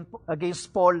accusation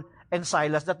against Paul and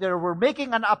Silas that they were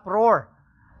making an uproar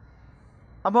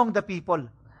among the people.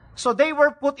 So, they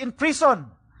were put in prison.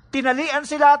 Tinalian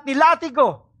sila at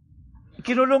nilatigo.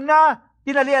 Kinulong na,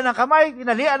 tinalian ng kamay,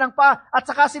 tinalian ng paa, at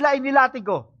saka sila ay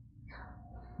nilatigo.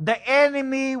 The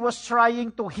enemy was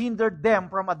trying to hinder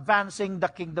them from advancing the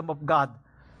kingdom of God.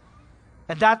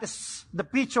 And that is the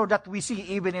picture that we see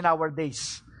even in our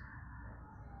days.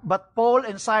 But Paul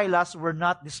and Silas were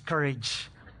not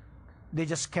discouraged. They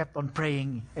just kept on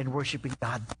praying and worshiping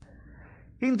God.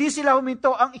 Hindi sila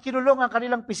huminto. Ang ikinulong ang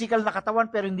kanilang physical na katawan,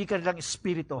 pero hindi kanilang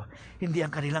espiritu, hindi ang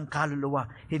kanilang kaluluwa,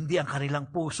 hindi ang kanilang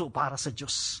puso para sa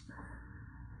Diyos.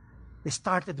 They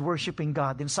started worshiping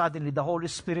God, and suddenly the Holy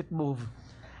Spirit moved.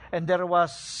 And there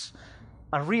was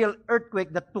a real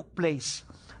earthquake that took place.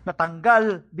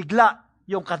 Natanggal bigla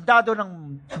yung kandado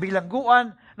ng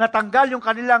bilangguan, natanggal yung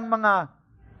kanilang mga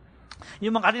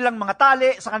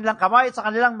tali sa kanilang kamay, sa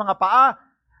kanilang mga paa.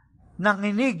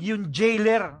 Nanginig yung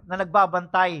jailer na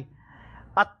nagbabantay.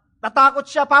 At natakot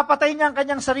siya, papatay niya ang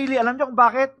kanyang sarili. Alam niyo kung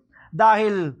bakit?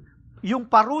 Dahil yung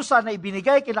parusa na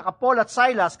ibinigay kina Paul at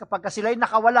Silas, kapag sila'y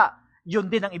nakawala, yun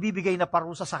din ang ibibigay na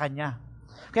parusa sa kanya.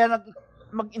 Kaya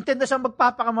mag-intenda siyang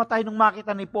magpapakamatay nung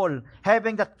makita ni Paul,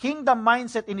 having that kingdom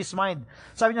mindset in his mind.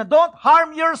 Sabi niya, "Don't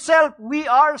harm yourself, we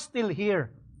are still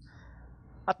here."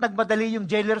 At nagmadali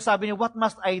yung jailer, sabi niya, "What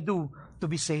must I do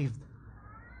to be saved?"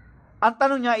 Ang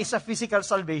tanong niya is a physical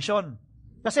salvation.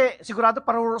 Kasi sigurado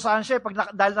parurusahan siya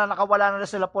dahil na nakawala na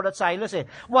sila Paul at Silas.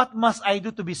 What must I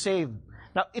do to be saved?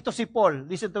 Now, ito si Paul.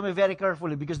 Listen to me very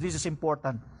carefully because this is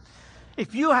important.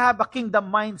 If you have a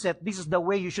kingdom mindset, this is the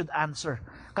way you should answer.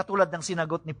 Katulad ng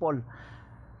sinagot ni Paul.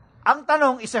 Ang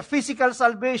tanong is a physical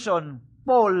salvation.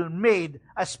 Paul made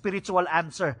a spiritual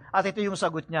answer. At ito yung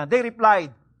sagot niya. They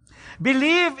replied,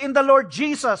 "Believe in the Lord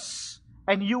Jesus,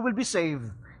 and you will be saved,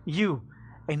 you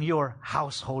and your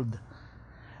household."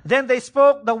 Then they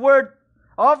spoke the word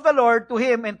of the Lord to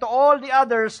him and to all the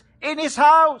others in his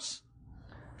house.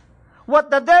 What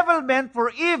the devil meant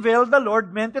for evil, the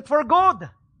Lord meant it for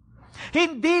good.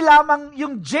 Hindi lamang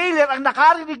yung jailer ang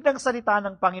nakarinig ng salita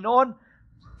ng Panginoon.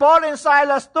 Paul and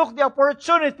Silas took the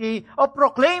opportunity of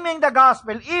proclaiming the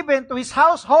gospel even to his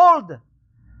household.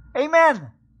 Amen.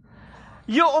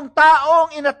 Yung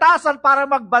taong inatasan para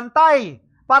magbantay,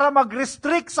 para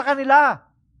mag-restrict sa kanila,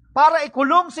 para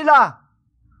ikulong sila,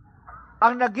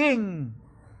 ang naging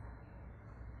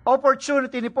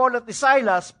opportunity ni Paul at ni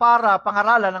Silas para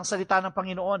pangaralan ang salita ng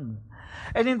Panginoon.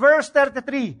 And in verse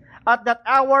 33, "At that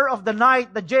hour of the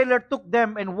night, the jailer took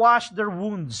them and washed their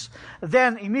wounds.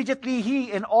 Then immediately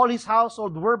he and all his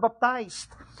household were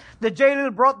baptized. The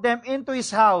jailer brought them into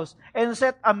his house and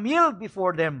set a meal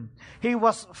before them. He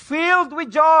was filled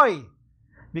with joy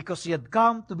because he had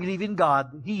come to believe in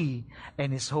God, he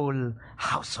and his whole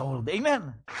household."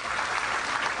 Amen.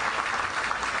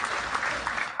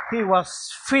 He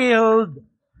was filled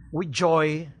with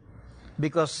joy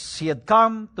because he had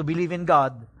come to believe in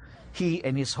God, he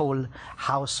and his whole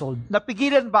household.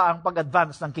 Napigilan ba ang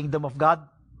pag-advance ng kingdom of God?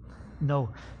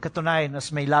 No. Katunayan, mas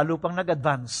may lalo pang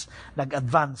nag-advance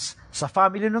sa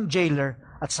family ng jailer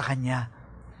at sa kanya.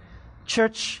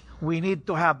 Church, we need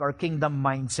to have our kingdom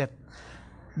mindset.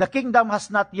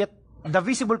 The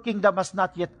visible kingdom has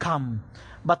not yet come,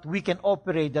 but we can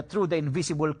operate that through the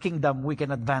invisible kingdom, we can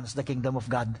advance the kingdom of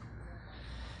God.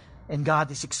 And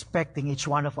God is expecting each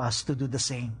one of us to do the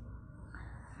same.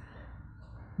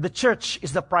 The church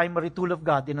is the primary tool of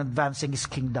God in advancing His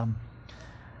kingdom.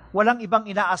 Walang ibang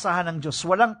inaasahan ng Diyos.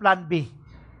 Walang plan B.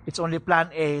 It's only plan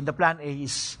A. And the plan A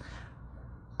is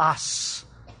us.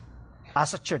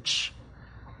 As a church,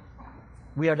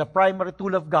 we are the primary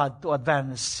tool of God to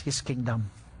advance His kingdom.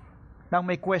 Now,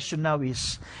 my question now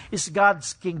is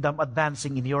God's kingdom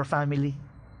advancing in your family?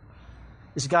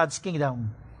 Is God's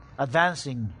kingdom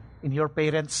advancing in your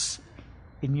parents,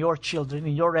 in your children,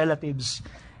 in your relatives,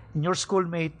 in your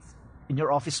schoolmate, in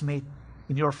your office mate,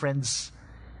 in your friends?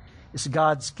 Is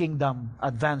God's kingdom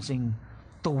advancing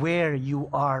to where you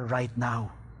are right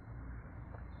now?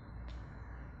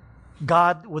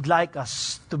 God would like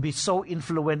us to be so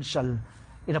influential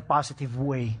in a positive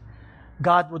way.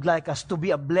 God would like us to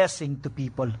be a blessing to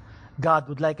people. God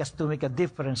would like us to make a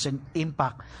difference and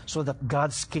impact so that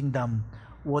God's kingdom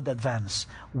would advance.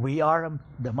 We are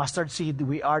the mustard seed.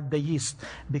 We are the yeast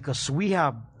because we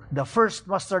have the first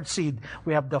mustard seed.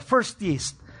 We have the first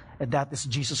yeast, and that is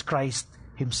Jesus Christ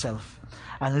Himself.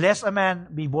 Unless a man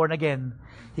be born again,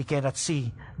 he cannot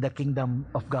see the kingdom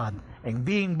of God. And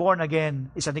being born again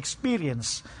is an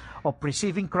experience of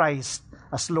receiving Christ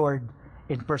as Lord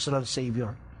and personal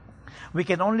Savior. We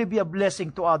can only be a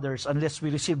blessing to others unless we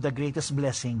receive the greatest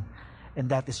blessing, and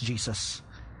that is Jesus.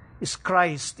 Is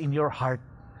Christ in your heart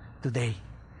today?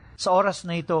 Sa oras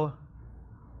na ito,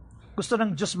 gusto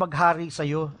ng Diyos maghari sa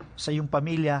iyo, sa iyong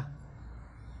pamilya,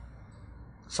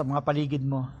 sa mga paligid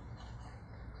mo.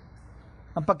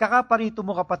 Ang pagkakaparito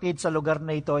mo, kapatid, sa lugar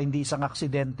na ito, hindi isang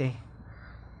aksidente.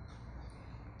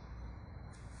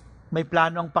 May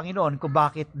plano ang Panginoon kung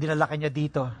bakit dinala ka niya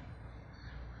dito.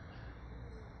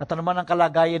 At ano man ang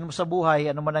kalagayan mo sa buhay,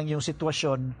 ano man ang iyong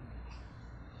sitwasyon,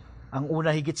 ang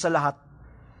una higit sa lahat,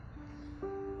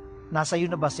 nasa iyo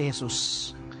na ba si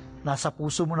Jesus? Nasa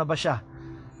puso mo na ba siya?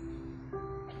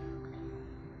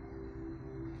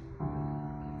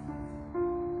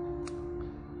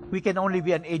 We can only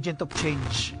be an agent of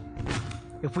change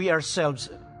if we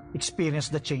ourselves experience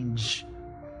the change.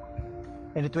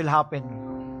 And it will happen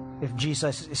if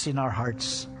Jesus is in our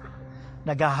hearts.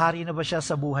 Naghahari na ba siya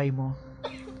sa buhay mo?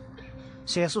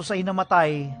 Si Jesus ay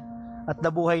namatay at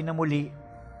nabuhay na muli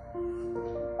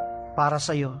para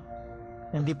sa iyo.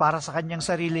 Hindi para sa kanyang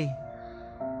sarili,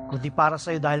 kundi para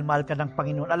sa iyo dahil mahal ka ng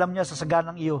Panginoon. Alam niya, sa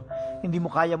saganang iyo, hindi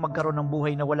mo kayang magkaroon ng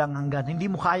buhay na walang hanggan.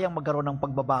 Hindi mo kayang magkaroon ng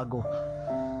pagbabago.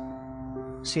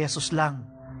 Si Jesus lang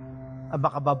ang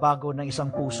makababago ng isang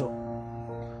puso.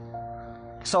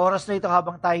 Sa oras na ito,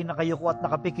 habang tayo nakayuko at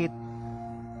nakapikit,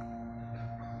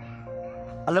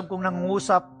 alam kong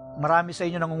nangungusap, marami sa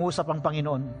inyo nangungusap ang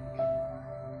Panginoon.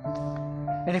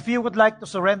 And if you would like to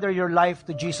surrender your life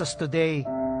to Jesus today,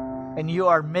 and you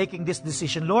are making this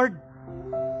decision, Lord,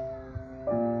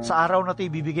 sa araw na ito,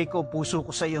 ibibigay ko ang puso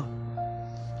ko sa iyo.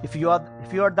 If you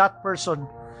are that person,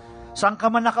 saan ka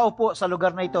man nakaupo sa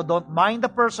lugar na ito, don't mind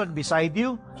the person beside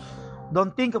you.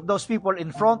 Don't think of those people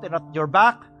in front and at your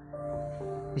back.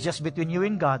 It's just between you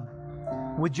and God.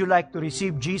 Would you like to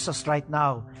receive Jesus right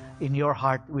now in your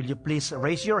heart? Will you please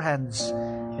raise your hands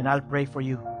and I'll pray for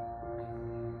you.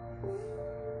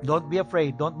 Don't be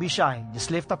afraid. Don't be shy.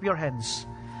 Just lift up your hands.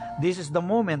 This is the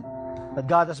moment that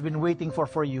God has been waiting for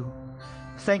you.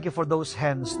 Thank you for those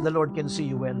hands. The Lord can see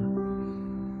you well.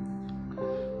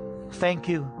 Thank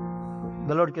you.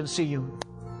 The Lord can see you.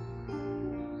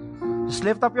 Just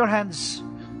lift up your hands.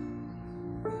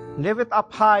 Lift it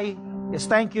up high. Yes,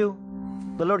 thank you.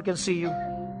 The Lord can see you.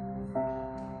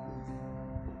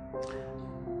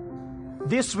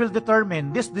 This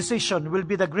decision will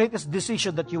be the greatest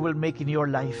decision that you will make in your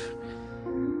life.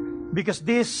 Because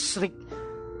this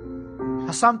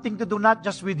has something to do not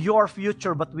just with your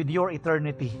future, but with your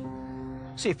eternity.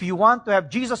 So if you want to have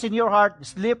Jesus in your heart,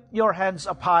 just lift your hands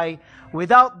up high,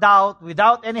 without doubt,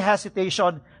 without any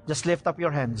hesitation, just lift up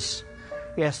your hands.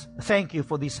 Yes, thank you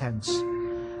for these hands.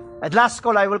 At last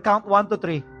call, I will count 1 to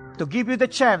 3 to give you the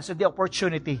chance and the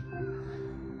opportunity.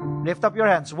 Lift up your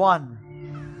hands.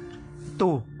 1,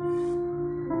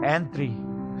 2, and 3.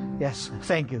 Yes,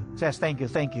 thank you. Yes, thank you,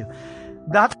 thank you.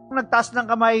 Lahat ng nagtaas ng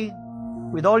kamay,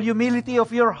 with all humility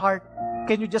of your heart,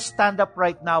 can you just stand up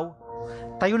right now?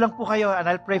 Tayo lang po kayo and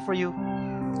I'll pray for you.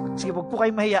 Sige, huwag po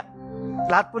kayo mahiya.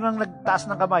 Lahat po ng nagtaas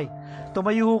ng kamay,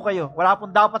 tumayo ho kayo. Wala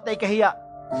pong dapat na ikahiya.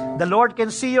 The Lord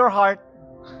can see your heart.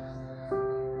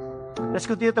 Let's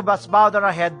continue to bow down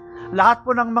our head. Lahat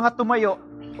po ng mga tumayo,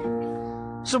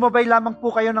 sumabay lamang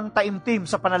po kayo ng taimtim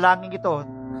sa panalangin ito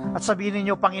at sabihin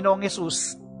ninyo, Panginoong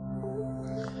Yesus,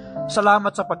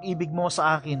 salamat sa pag-ibig mo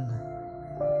sa akin.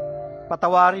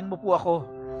 Patawarin mo po ako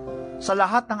sa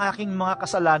lahat ng aking mga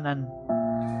kasalanan.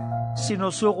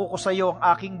 Sinusuko ko sa iyo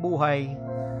ang aking buhay.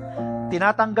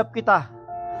 Tinatanggap kita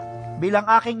bilang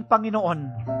aking Panginoon,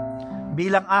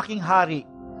 bilang aking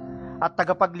Hari at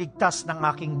tagapagligtas ng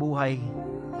aking buhay.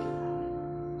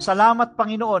 Salamat,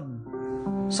 Panginoon,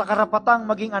 sa karapatang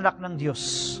maging anak ng Diyos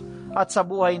at sa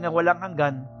buhay na walang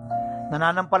hanggan.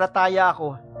 Nananampalataya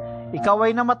ako, ikaw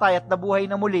ay namatay at nabuhay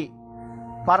na muli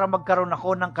para magkaroon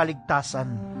ako ng kaligtasan.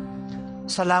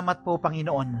 Salamat po,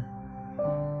 Panginoon.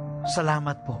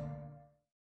 Salamat po.